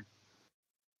Claiborne,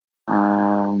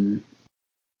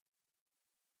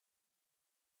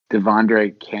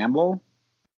 Devondre Campbell.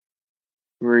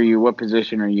 Who are you? What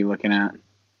position are you looking at?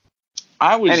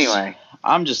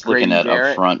 I'm just looking at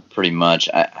up front pretty much.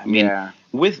 I mean,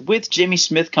 with Jimmy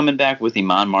Smith coming back, with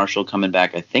Iman Marshall coming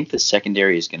back, I think the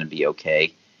secondary is going to be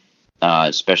okay.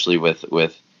 Especially with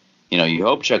you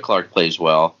hope Chuck Clark plays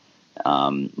well.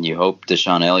 You hope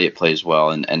Deshaun Elliott plays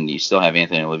well, and you still have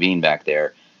Anthony Levine back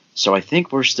there. So I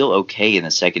think we're still okay in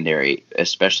the secondary,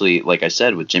 especially like I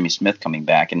said with Jimmy Smith coming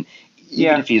back, and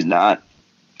even if he's not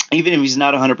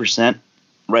 100%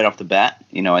 right off the bat,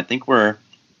 I think we're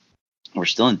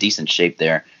still in decent shape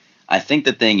there. I think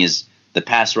the thing is the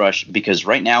pass rush, because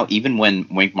right now, even when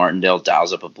Wink Martindale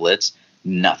dials up a blitz,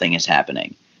 nothing is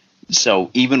happening.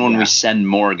 So even when we send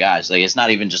more guys, like it's not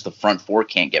even just the front four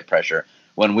can't get pressure.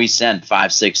 When we send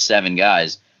 5, 6, 7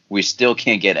 guys, we still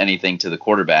can't get anything to the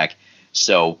quarterback.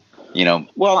 So,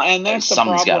 well, and that's the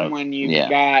problem when you've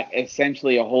got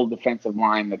essentially a whole defensive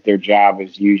line that their job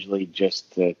is usually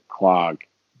just to clog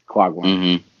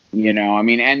one. Mm-hmm. I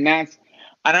mean, and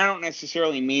I don't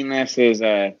necessarily mean this as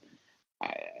a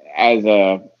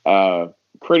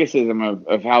criticism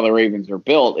of how the Ravens are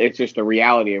built. It's just the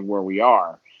reality of where we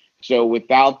are. So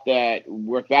without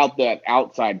that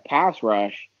outside pass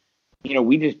rush, we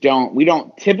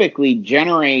don't typically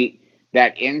generate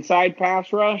that inside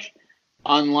pass rush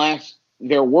unless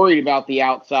they're worried about the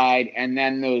outside, and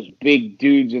then those big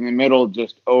dudes in the middle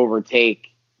just overtake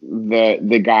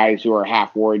the guys who are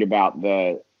half worried about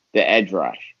the edge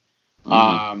rush.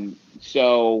 Mm-hmm.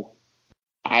 So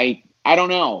I don't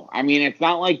know. I mean, it's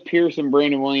not like Pierce and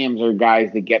Brandon Williams are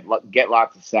guys that get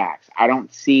lots of sacks. I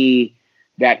don't see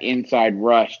that inside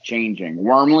rush changing.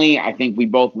 Wormley, I think we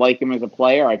both like him as a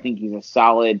player. I think he's a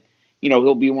solid,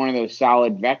 he'll be one of those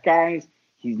solid vet guys.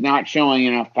 He's not showing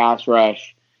enough pass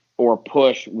rush or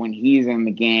push when he's in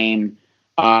the game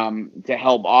to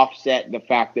help offset the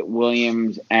fact that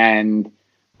Williams and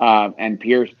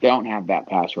Pierce don't have that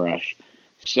pass rush.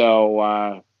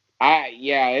 So,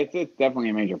 it's definitely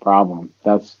a major problem.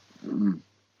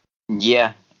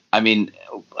 Yeah. I mean,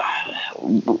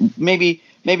 maybe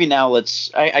now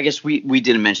I guess we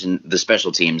didn't mention the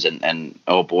special teams and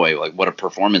oh boy, like what a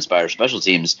performance by our special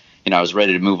teams. I was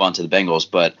ready to move on to the Bengals,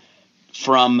 but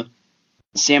from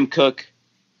Sam Cook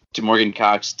to Morgan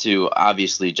Cox to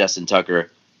obviously Justin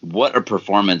Tucker, what a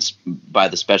performance by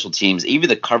the special teams. Even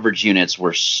the coverage units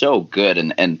were so good,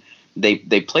 and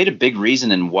they played a big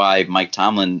reason in why Mike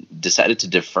Tomlin decided to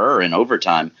defer in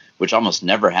overtime, which almost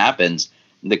never happens.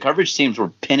 The coverage teams were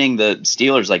pinning the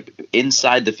Steelers like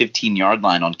inside the 15-yard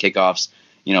line on kickoffs.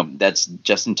 That's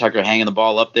Justin Tucker hanging the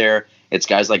ball up there. It's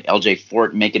guys like L.J.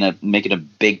 Fort making a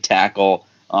big tackle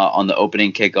on the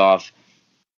opening kickoff.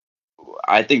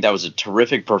 I think that was a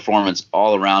terrific performance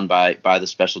all around by the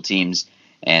special teams,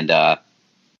 and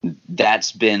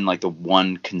that's been like the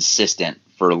one consistent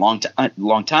for a long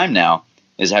time now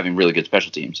is having really good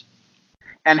special teams.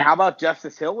 And how about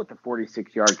Justice Hill with the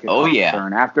 46-yard kickoff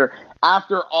return?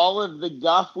 After all of the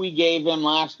guff we gave him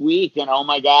last week, and oh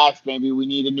my gosh, maybe we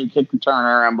need a new kick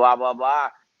returner and blah blah blah.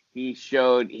 He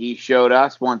showed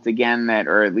us once again that,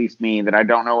 or at least me, that I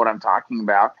don't know what I'm talking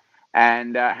about,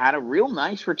 and had a real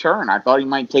nice return. I thought he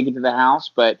might take it to the house,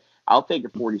 but I'll take a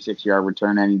 46-yard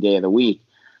return any day of the week.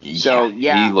 So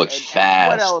yeah, he looks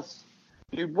fast.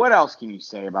 What else can you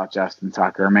say about Justin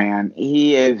Tucker, man?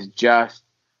 He is just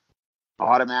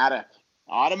automatic.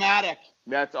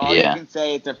 That's all you can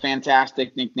say. It's a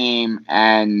fantastic nickname,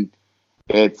 and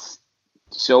it's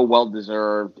so well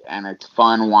deserved, and it's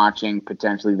fun watching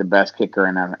potentially the best kicker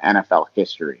in NFL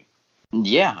history.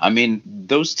 Yeah, I mean,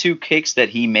 those 2 kicks that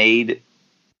he made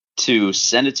to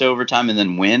send it to overtime and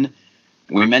then win,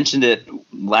 we mentioned it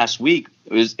last week.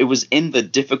 It was in the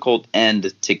difficult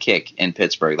end to kick in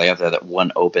Pittsburgh. They have to have that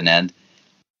one open end,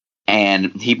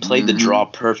 and he played the draw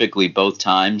perfectly both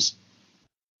times.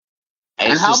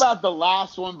 And how about the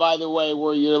last one, by the way,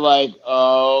 where you're like,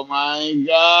 oh, my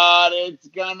God, it's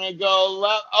going to go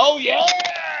left. Oh, yeah.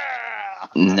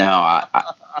 No,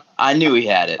 I knew he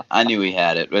had it.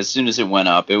 As soon as it went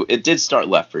up, it did start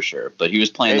left for sure. But he was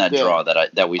playing draw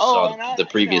that we saw the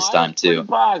previous time, too.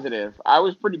 I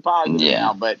was pretty positive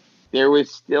now, but there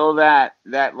was still that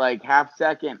like half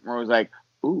second where it was like,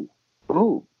 ooh.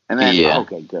 And then,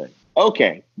 okay, good.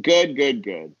 Okay,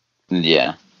 good.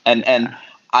 Yeah. And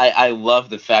I love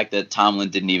the fact that Tomlin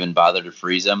didn't even bother to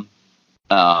freeze him.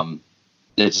 It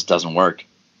just doesn't work.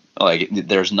 Like,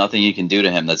 there's nothing you can do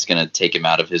to him that's going to take him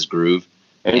out of his groove.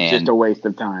 It's just a waste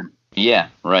of time. Yeah,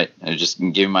 right. And just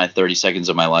give him my 30 seconds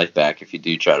of my life back if you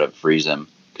do try to freeze him,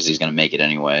 because he's going to make it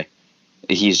anyway.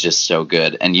 He's just so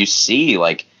good. And you see,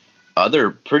 like, other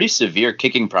pretty severe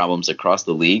kicking problems across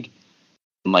the league.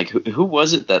 Like, who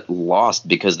was it that lost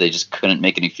because they just couldn't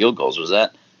make any field goals? Was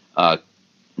that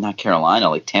not Carolina,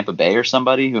 like Tampa Bay or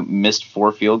somebody who missed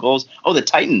 4 field goals? Oh, the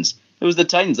Titans. It was the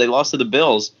Titans. They lost to the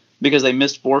Bills because they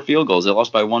missed 4 field goals. They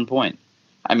lost by 1 point.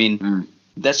 I mean,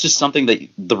 that's just something that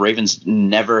the Ravens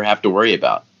never have to worry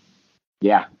about.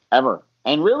 Yeah, ever.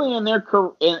 And really in their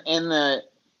in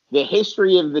the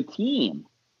history of the team.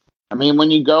 I mean, when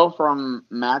you go from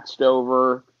Matt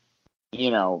Stover,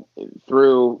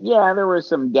 through, there was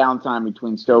some downtime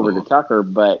between Stover to Tucker,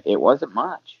 but it wasn't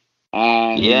much.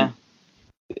 And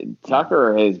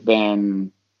Tucker has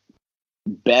been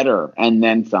better and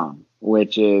then some,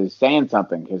 which is saying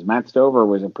something because Matt Stover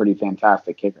was a pretty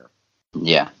fantastic kicker.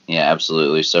 Yeah,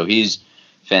 absolutely. So he's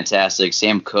fantastic.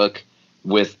 Sam Cook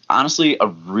with, honestly, a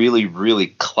really, really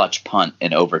clutch punt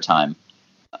in overtime.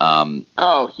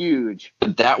 Huge.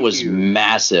 That was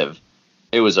massive.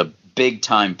 It was a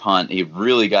big-time punt. He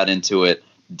really got into it,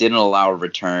 didn't allow a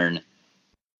return.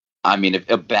 I mean, if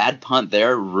a bad punt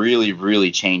there really,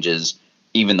 really changes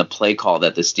even the play call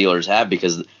that the Steelers have,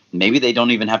 because maybe they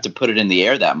don't even have to put it in the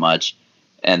air that much,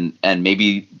 and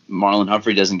maybe Marlon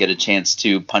Humphrey doesn't get a chance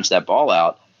to punch that ball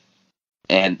out.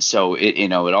 And so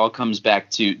it all comes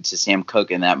back to Sam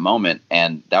Cook in that moment,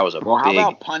 and that was how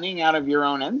about punting out of your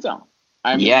own end zone?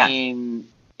 I mean,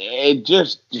 it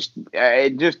just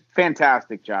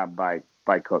fantastic job by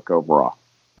Cook overall.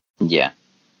 Yeah,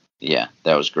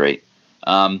 that was great.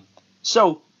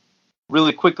 So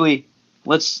really quickly,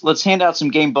 let's hand out some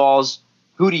game balls.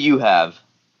 Who do you have?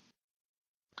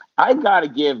 I got to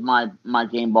give my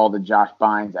game ball to Josh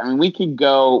Bynes. I mean, we could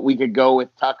go with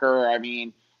Tucker. I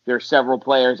mean, there's several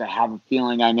players. I have a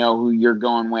feeling I know who you're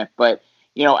going with, but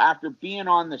after being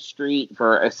on the street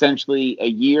for essentially a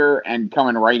year and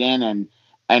coming right in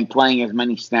and playing as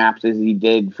many snaps as he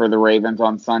did for the Ravens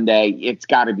on Sunday, it's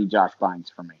got to be Josh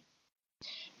Bynes for me.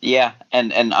 Yeah,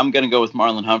 and I'm going to go with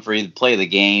Marlon Humphrey, the play of the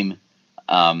game,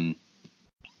 to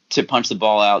punch the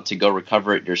ball out, to go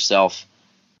recover it yourself.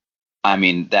 I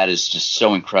mean, that is just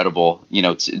so incredible,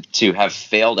 to have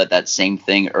failed at that same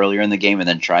thing earlier in the game and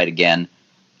then try it again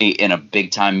in a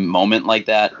big-time moment like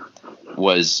that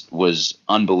was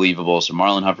unbelievable. So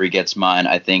Marlon Humphrey gets mine.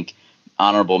 I think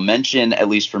honorable mention, at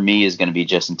least for me, is going to be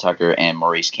Justin Tucker and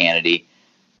Maurice Kennedy.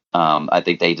 I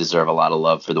think they deserve a lot of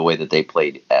love for the way that they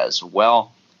played as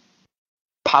well.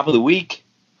 Pop of the week,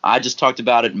 I just talked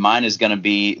about it. Mine is going to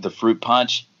be the fruit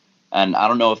punch, and I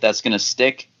don't know if that's going to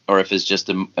stick or if it's just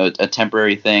a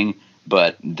temporary thing,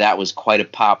 but that was quite a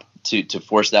pop to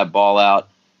force that ball out.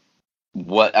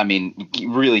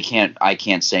 I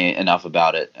can't say enough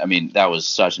about it. I mean, that was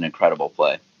such an incredible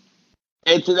play.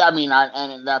 And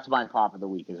that's my pop of the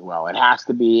week as well. It has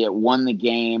to be. It won the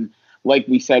game. Like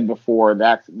we said before,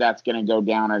 that's going to go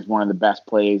down as one of the best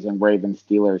plays in Ravens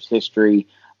Steelers history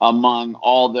among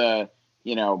all the,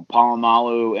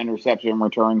 Palomalu interception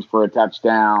returns for a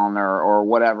touchdown or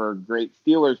whatever great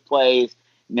Steelers plays.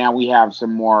 Now we have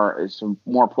some more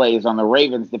plays on the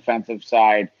Ravens defensive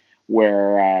side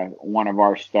where one of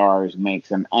our stars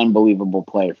makes an unbelievable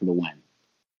play for the win.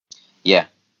 Yeah,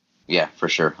 for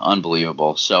sure.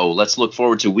 Unbelievable. So let's look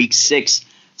forward to week 6.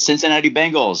 Cincinnati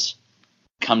Bengals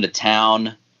come to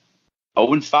town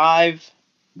 0-5,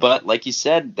 but like you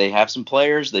said, they have some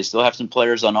players. They still have some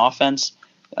players on offense.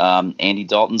 Andy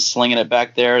Dalton's slinging it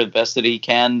back there the best that he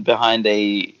can behind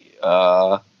a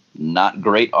not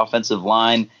great offensive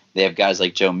line. They have guys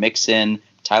like Joe Mixon,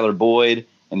 Tyler Boyd,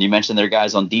 and you mentioned their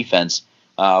guys on defense.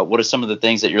 What are some of the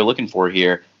things that you're looking for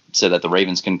here so that the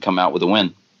Ravens can come out with a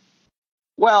win?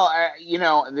 Well,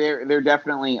 there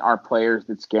definitely are players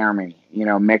that scare me.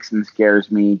 Mixon scares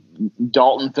me.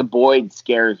 Dalton to Boyd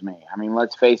scares me. I mean,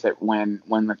 let's face it, when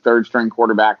the third string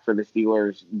quarterback for the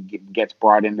Steelers gets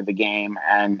brought into the game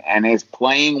and is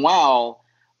playing well,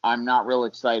 I'm not real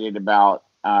excited about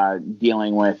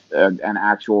dealing with an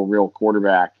actual real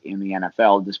quarterback in the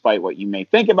NFL, despite what you may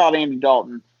think about Andy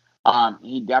Dalton.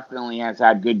 He definitely has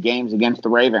had good games against the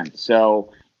Ravens.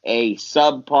 So a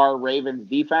subpar Ravens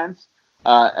defense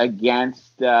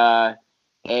against we'll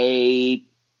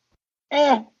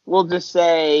just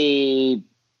say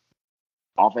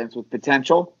offense with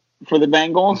potential for the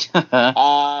Bengals.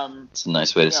 It's a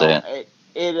nice way to say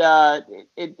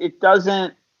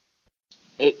it.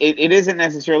 It isn't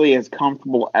necessarily as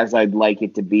comfortable as I'd like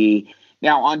it to be.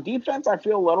 Now on defense, I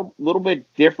feel a little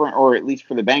bit different, or at least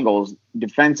for the Bengals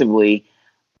defensively,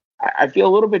 I feel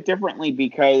a little bit differently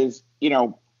because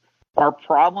our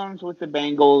problems with the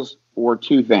Bengals were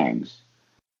 2 things: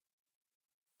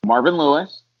 Marvin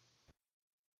Lewis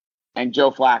and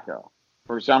Joe Flacco.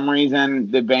 For some reason,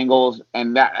 the Bengals,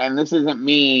 and this isn't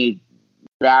me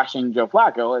bashing Joe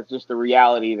Flacco. It's just the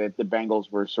reality that the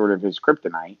Bengals were sort of his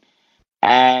kryptonite.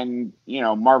 And,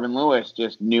 Marvin Lewis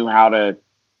just knew how to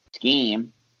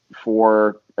scheme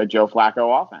for a Joe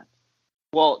Flacco offense.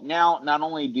 Well, now not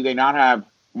only do they not have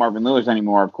Marvin Lewis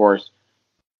anymore, of course,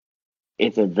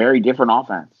 it's a very different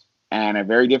offense and a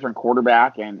very different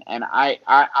quarterback. And I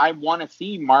want to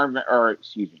see Marvin.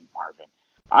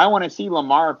 I want to see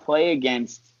Lamar play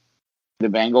against the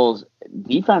Bengals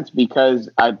defense because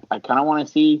I kind of want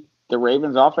to see the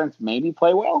Ravens offense maybe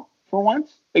play well for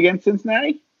once against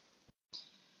Cincinnati.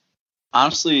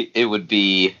 Honestly, it would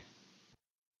be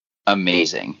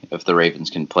amazing if the Ravens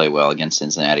can play well against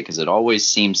Cincinnati because it always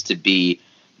seems to be,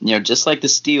 just like the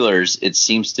Steelers, it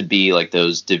seems to be like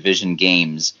those division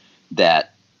games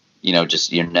that,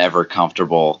 just you're never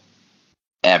comfortable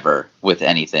ever with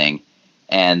anything.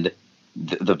 And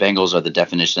the Bengals are the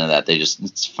definition of that. They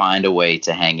just find a way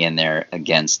to hang in there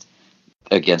against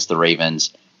the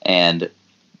Ravens. And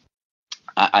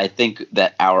I think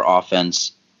that our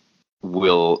offense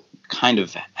will kind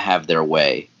of have their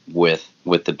way with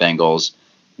the Bengals.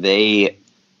 They,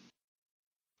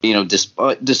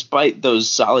 despite those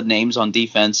solid names on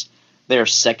defense, they are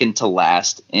second to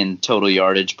last in total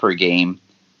yardage per game.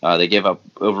 They give up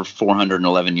over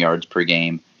 411 yards per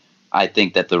game. I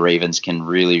think that the Ravens can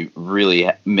really, really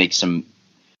make some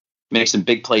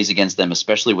big plays against them,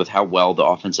 especially with how well the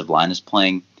offensive line is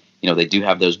playing. They do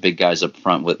have those big guys up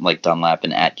front with like Dunlap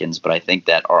and Atkins, but I think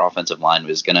that our offensive line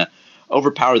is going to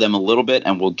overpower them a little bit,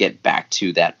 and we'll get back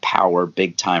to that power,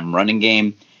 big-time running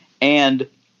game. And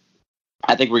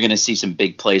I think we're going to see some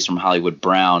big plays from Hollywood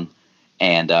Brown.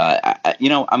 And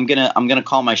I'm gonna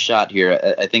call my shot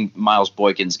here. I think Miles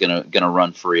Boykin's gonna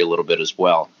run free a little bit as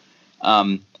well.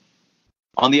 On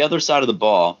the other side of the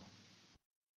ball,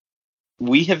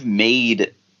 we have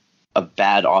made a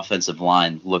bad offensive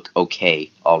line look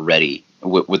okay already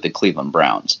with the Cleveland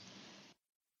Browns.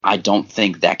 I don't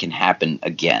think that can happen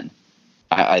again.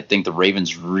 I think the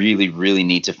Ravens really, really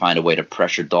need to find a way to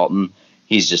pressure Dalton.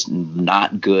 He's just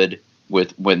not good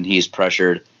with when he's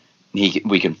pressured.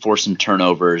 We can force some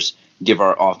turnovers, give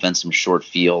our offense some short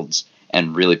fields,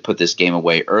 and really put this game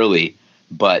away early.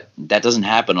 But that doesn't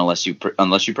happen unless you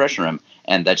pressure him,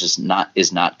 and that just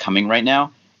is not coming right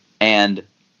now. And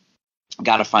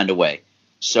got to find a way.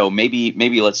 So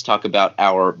maybe let's talk about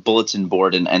our bulletin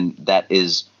board, and that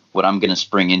is what I'm going to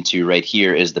spring into right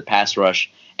here is the pass rush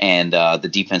and the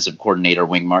defensive coordinator,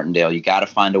 Wink Martindale. You got to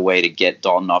find a way to get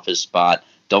Dalton off his spot.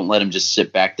 Don't let him just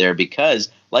sit back there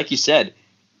because, like you said,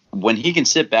 when he can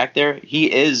sit back there,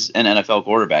 he is an NFL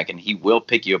quarterback, and he will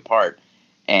pick you apart.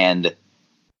 And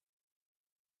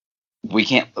we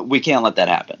can't let that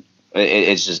happen.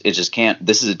 It just can't.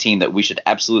 This is a team that we should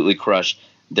absolutely crush.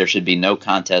 There should be no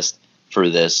contest for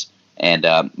this, and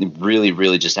really,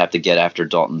 really just have to get after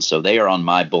Dalton. So they are on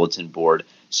my bulletin board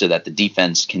so that the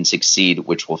defense can succeed,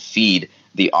 which will feed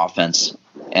the offense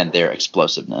and their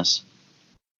explosiveness.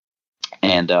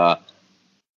 And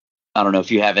I don't know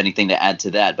if you have anything to add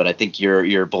to that, but I think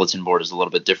your bulletin board is a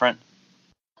little bit different.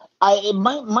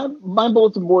 My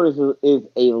bulletin board is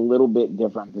a little bit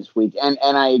different this week, and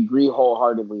I agree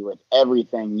wholeheartedly with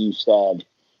everything you said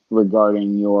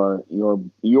regarding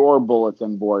your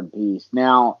bulletin board piece.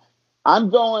 Now, I'm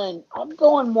going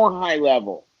more high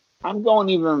level. I'm going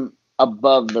even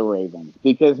above the Ravens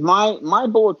because my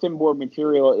bulletin board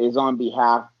material is on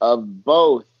behalf of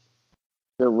both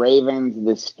the Ravens,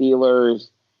 the Steelers,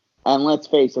 and let's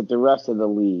face it, the rest of the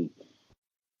league.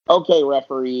 Okay,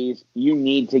 referees, you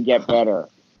need to get better.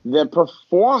 The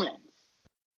performance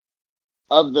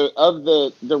of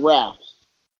the refs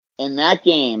in that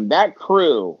game, that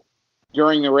crew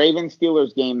during the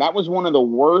Ravens-Steelers game, that was one of the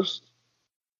worst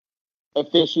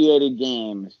officiated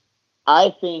games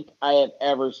I think I have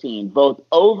ever seen. Both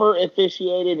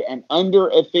over-officiated and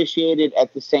under-officiated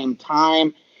at the same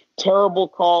time. Terrible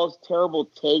calls, terrible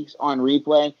takes on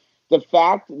replay. The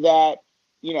fact that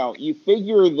you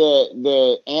figure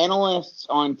the analysts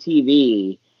on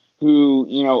TV who,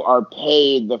 are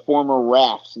paid, the former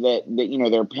refs that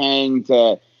they're paying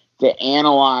to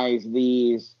analyze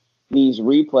these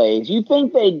replays. You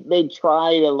think they'd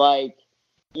try to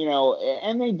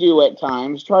and they do at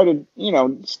times, try to,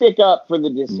 stick up for the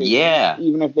decision,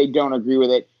 even if they don't agree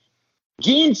with it.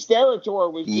 Gene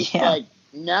Steratore was just like,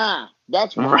 nah,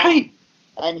 that's wrong. Right.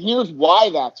 And here's why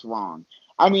that's wrong.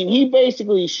 I mean, he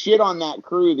basically shit on that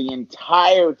crew the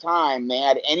entire time they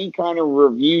had any kind of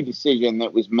review decision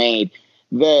that was made.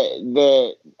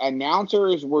 The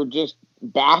announcers were just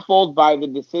baffled by the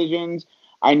decisions.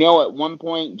 I know at one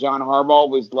point John Harbaugh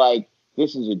was like,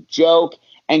 this is a joke.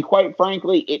 And quite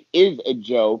frankly, it is a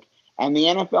joke. And the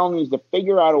NFL needs to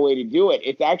figure out a way to do it.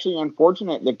 It's actually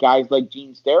unfortunate that guys like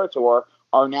Gene Steratore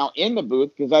are now in the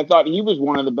booth, because I thought he was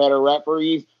one of the better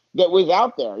referees that was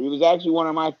out there. He was actually one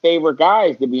of my favorite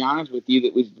guys, to be honest with you,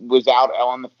 that was out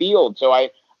on the field. So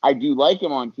I do like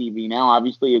him on TV now.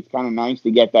 Obviously, it's kind of nice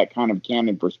to get that kind of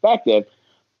candid perspective.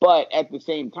 But at the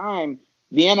same time,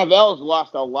 the NFL has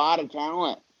lost a lot of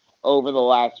talent over the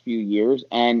last few years,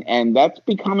 and that's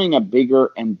becoming a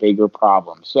bigger and bigger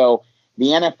problem. So the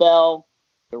NFL,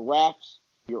 the refs,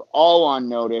 you're all on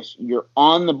notice. You're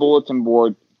on the bulletin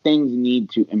board. Things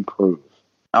need to improve.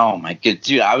 Oh, my good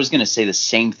dude. I was going to say the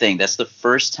same thing. That's the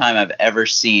first time I've ever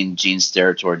seen Gene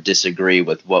Steratore disagree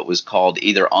with what was called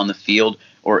either on the field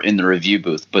or in the review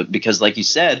booth. But because, like you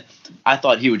said, I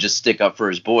thought he would just stick up for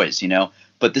his boys,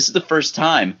 But this is the first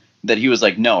time that he was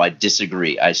like, no, I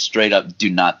disagree. I straight up do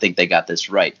not think they got this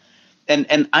right.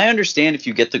 And I understand if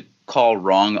you get the call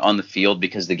wrong on the field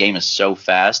because the game is so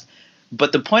fast.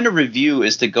 But the point of review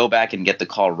is to go back and get the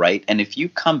call right. And if you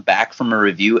come back from a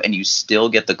review and you still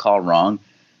get the call wrong,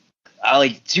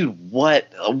 dude, what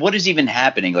is even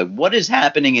happening? Like, what is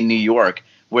happening in New York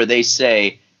where they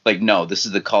say, like, no, this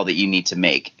is the call that you need to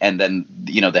make. And then,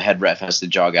 the head ref has to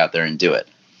jog out there and do it.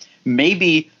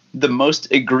 Maybe the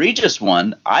most egregious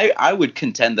one, I would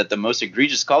contend that the most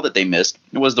egregious call that they missed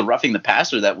was the roughing the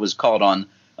passer that was called on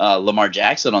Lamar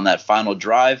Jackson on that final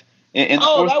drive in the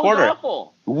fourth quarter.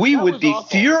 Awful. We would be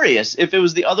furious if it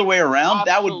was the other way around.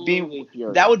 Absolutely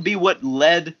that would be what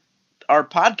led our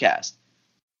podcast.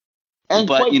 And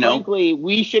quite frankly,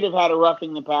 we should have had a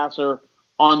roughing the passer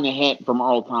on the hit from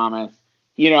Earl Thomas.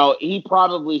 He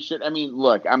probably should. I mean,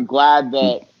 look, I'm glad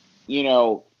that,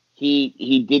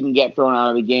 he didn't get thrown out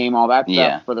of the game, all that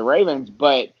stuff for the Ravens.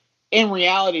 But in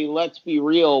reality, let's be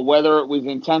real, whether it was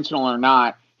intentional or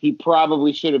not, he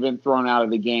probably should have been thrown out of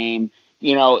the game.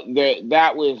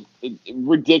 That was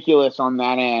ridiculous on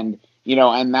that end,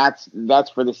 and that's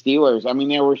for the Steelers. I mean,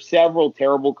 there were several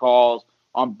terrible calls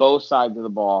on both sides of the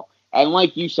ball. And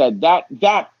like you said,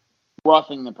 that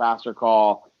roughing the passer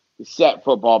call set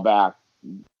football back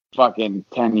fucking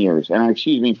 10 years. And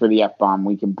excuse me for the F-bomb.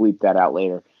 We can bleep that out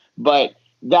later. But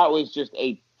that was just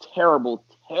a terrible,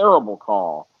 terrible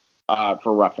call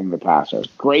for roughing the passer.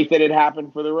 Great that it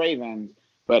happened for the Ravens,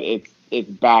 but it's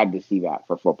bad to see that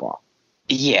for football.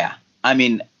 Yeah. I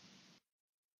mean,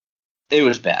 it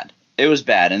was bad. It was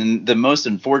bad. And the most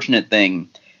unfortunate thing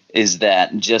is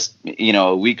that just,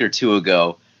 a week or two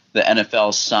ago, the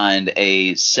NFL signed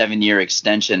a 7-year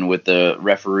extension with the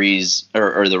referees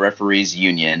or the referees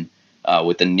union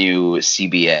with the new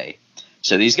CBA.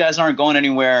 So these guys aren't going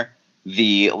anywhere.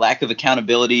 The lack of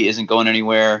accountability isn't going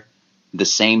anywhere. The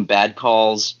same bad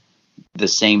calls, the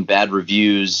same bad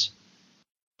reviews,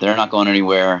 they're not going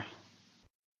anywhere.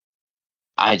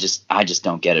 I just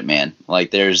don't get it, man. Like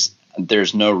there's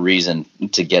no reason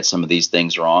to get some of these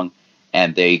things wrong,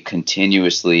 and they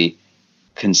continuously,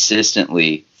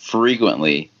 consistently,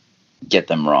 frequently get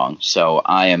them wrong. So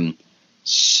I am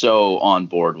so on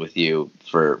board with you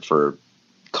for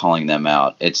calling them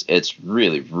out. It's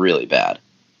really, really bad.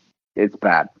 It's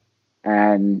bad.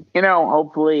 And,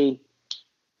 hopefully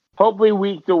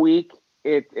week to week,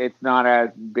 it's not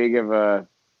as big of a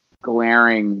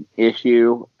glaring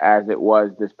issue as it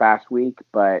was this past week.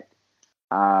 But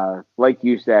like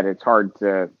you said, it's hard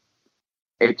to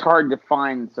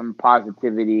find some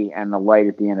positivity and the light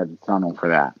at the end of the tunnel for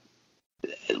that.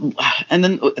 And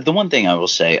then the one thing I will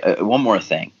say, one more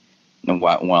thing,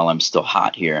 while I'm still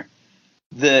hot here.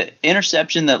 The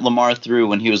interception that Lamar threw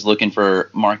when he was looking for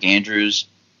Mark Andrews,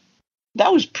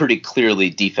 that was pretty clearly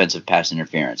defensive pass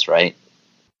interference, right?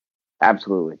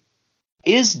 Absolutely.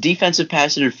 Is defensive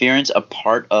pass interference a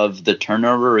part of the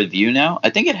turnover review now? I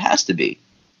think it has to be.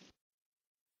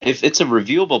 If it's a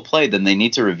reviewable play, then they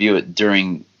need to review it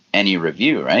during any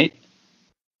review, right?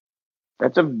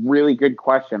 That's a really good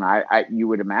question. You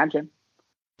would imagine.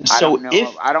 So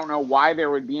I don't know why there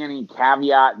would be any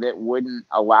caveat that wouldn't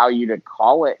allow you to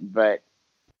call it, but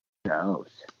who knows?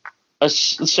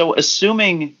 So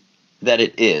assuming that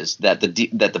it is that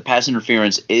the pass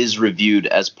interference is reviewed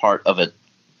as part of a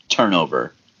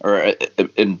turnover or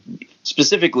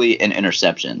specifically an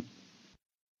interception.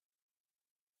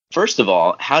 First of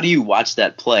all, how do you watch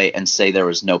that play and say there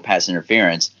was no pass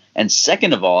interference? And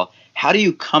second of all, how do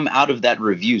you come out of that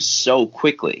review so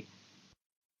quickly?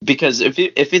 Because if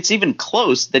it's even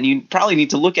close, then you probably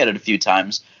need to look at it a few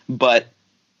times. But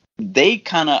they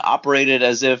kind of operated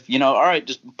as if, all right,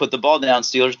 just put the ball down,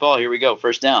 Steelers ball, here we go,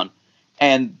 first down.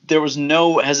 And there was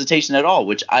no hesitation at all,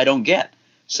 which I don't get.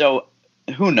 So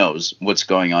who knows what's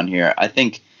going on here? I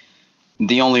think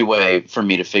the only way for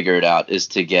me to figure it out is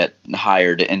to get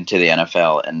hired into the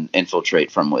NFL and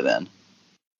infiltrate from within.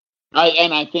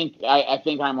 I think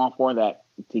I'm all for that,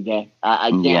 TJ. I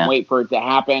can't wait for it to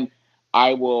happen.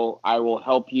 I will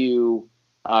help you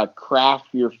craft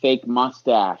your fake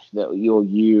mustache that you'll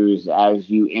use as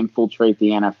you infiltrate the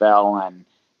NFL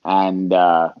and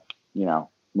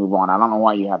move on. I don't know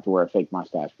why you have to wear a fake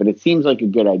mustache, but it seems like a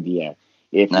good idea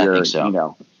if you're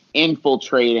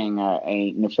infiltrating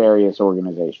a nefarious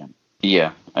organization.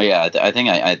 Yeah. I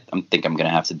think I'm going to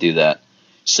have to do that.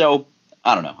 So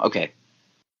I don't know. Okay,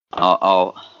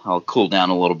 I'll cool down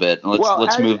a little bit.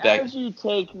 Let's move back. As you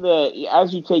take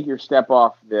your step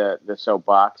off the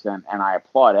soapbox, and I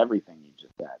applaud everything you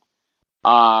just said.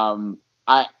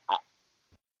 I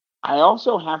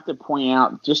also have to point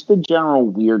out just the general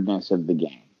weirdness of the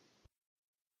game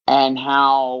and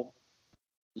how,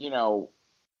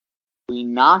 we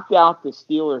knocked out the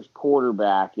Steelers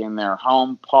quarterback in their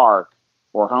home park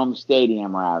or home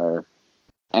stadium rather,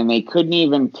 and they couldn't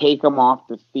even take him off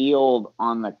the field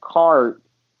on the cart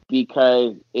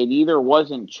because it either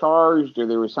wasn't charged or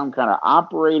there was some kind of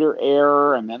operator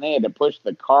error, and then they had to push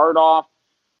the cart off.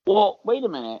 Well, wait a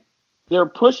minute. They're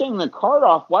pushing the cart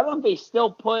off. Why don't they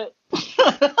still put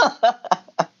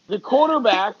the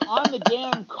quarterback on the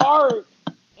damn cart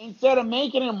instead of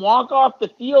making him walk off the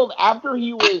field after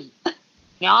he was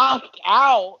knocked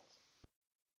out?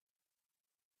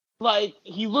 Like,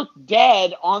 he looked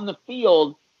dead on the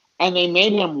field, and they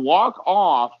made him walk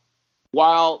off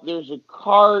while there's a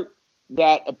cart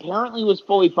that apparently was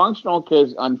fully functional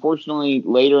because, unfortunately,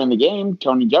 later in the game,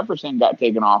 Tony Jefferson got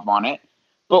taken off on it.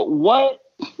 But what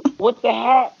the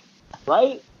heck,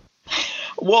 right?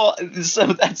 Well, so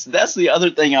that's the other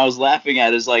thing I was laughing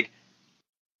at is, like,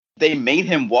 they made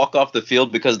him walk off the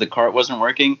field because the cart wasn't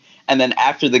working, and then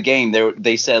after the game,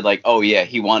 they said, like, oh, yeah,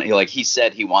 he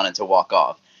said he wanted to walk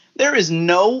off. There is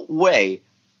no way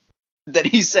that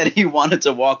he said he wanted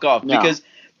to walk off. No. Because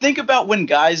think about when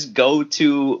guys go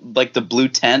to, like, the blue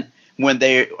tent when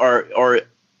they are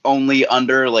only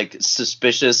under, like,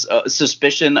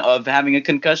 suspicion of having a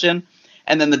concussion,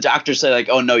 and then the doctor said, like,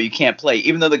 oh, no, you can't play.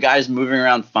 Even though the guy's moving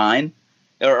around fine,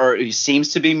 or he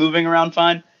seems to be moving around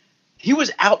fine, he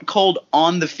was out cold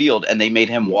on the field, and they made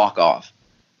him walk off.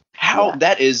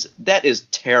 That is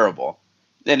terrible.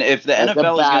 And if the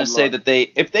NFL is going to say that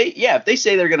if they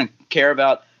say they're going to care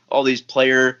about all these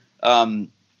player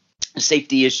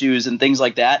safety issues and things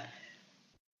like that,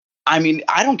 I mean,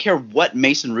 I don't care what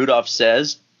Mason Rudolph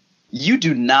says. You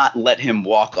do not let him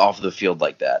walk off the field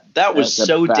like that. That was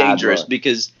so dangerous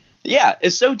because,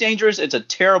 it's so dangerous. It's a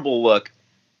terrible look.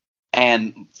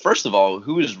 And first of all,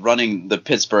 who is running the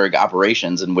Pittsburgh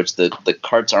operations in which the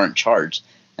carts aren't charged?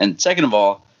 And second of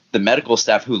all, the medical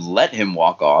staff who let him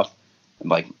walk off.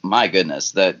 Like, my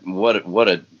goodness, what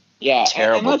a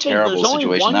terrible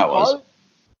situation that was.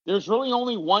 There's really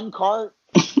only one cart.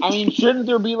 I mean, shouldn't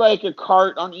there be like a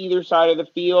cart on either side of the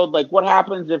field? Like, what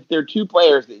happens if there are two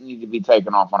players that need to be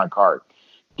taken off on a cart?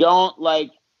 Don't,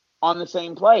 like, on the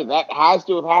same play. That has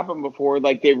to have happened before.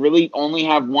 Like, they really only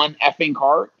have one effing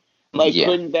cart. Like,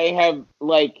 couldn't they have,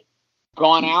 like,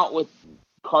 gone out with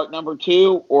cart number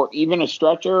 2 or even a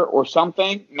stretcher or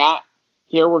something? Not,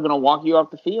 here, we're going to walk you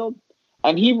off the field.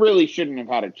 And he really shouldn't have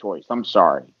had a choice. I'm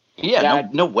sorry. Yeah,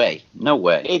 no way. No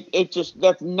way. It just,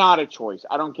 that's not a choice.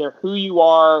 I don't care who you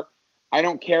are. I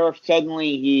don't care if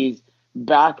suddenly he's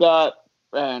back up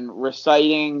and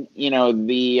reciting,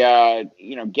 the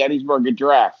Gettysburg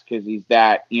Address because he's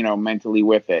that, mentally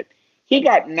with it. He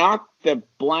got knocked the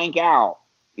blank out.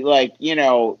 Like, he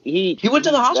went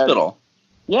to the hospital.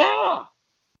 Yeah.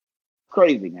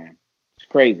 Crazy, man. It's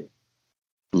crazy.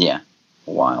 Yeah.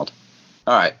 Wild.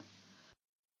 All right.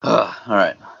 All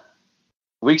right.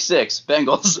 Week 6,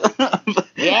 Bengals. Week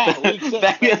 6,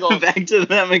 Bengals. Back to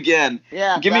them again.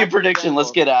 Yeah. Give me a prediction.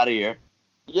 Let's get out of here.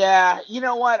 Yeah, you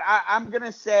know what? I'm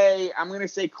gonna say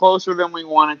closer than we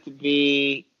want it to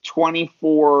be.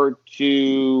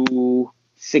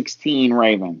 24-16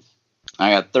 Ravens. I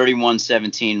got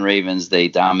 31-17 Ravens. They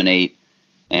dominate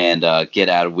and get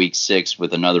out of Week 6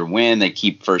 with another win. They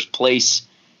keep first place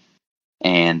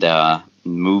and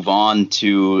move on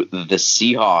to the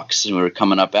Seahawks, who are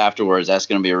coming up afterwards. That's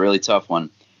going to be a really tough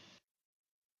one.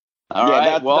 All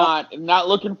right. Not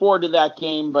looking forward to that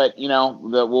game, but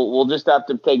we'll just have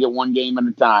to take it one game at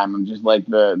a time. And just like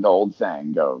the old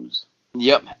saying goes.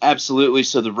 Yep, absolutely.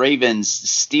 So the Ravens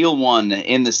steal one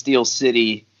in the Steel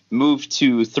City, move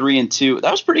to 3-2.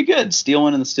 That was pretty good. Steal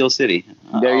one in the Steel City.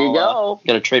 There you go.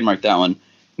 Got to trademark that one.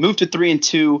 Move to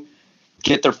 3-2.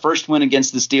 Get their first win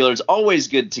against the Steelers. Always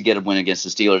good to get a win against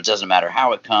the Steelers. Doesn't matter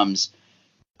how it comes.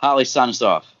 Holly, sign us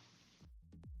off.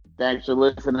 Thanks for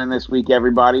listening this week,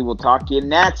 everybody. We'll talk to you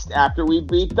next after we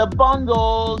beat the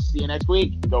Bungles. See you next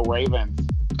week. Go Ravens.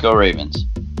 Go Ravens.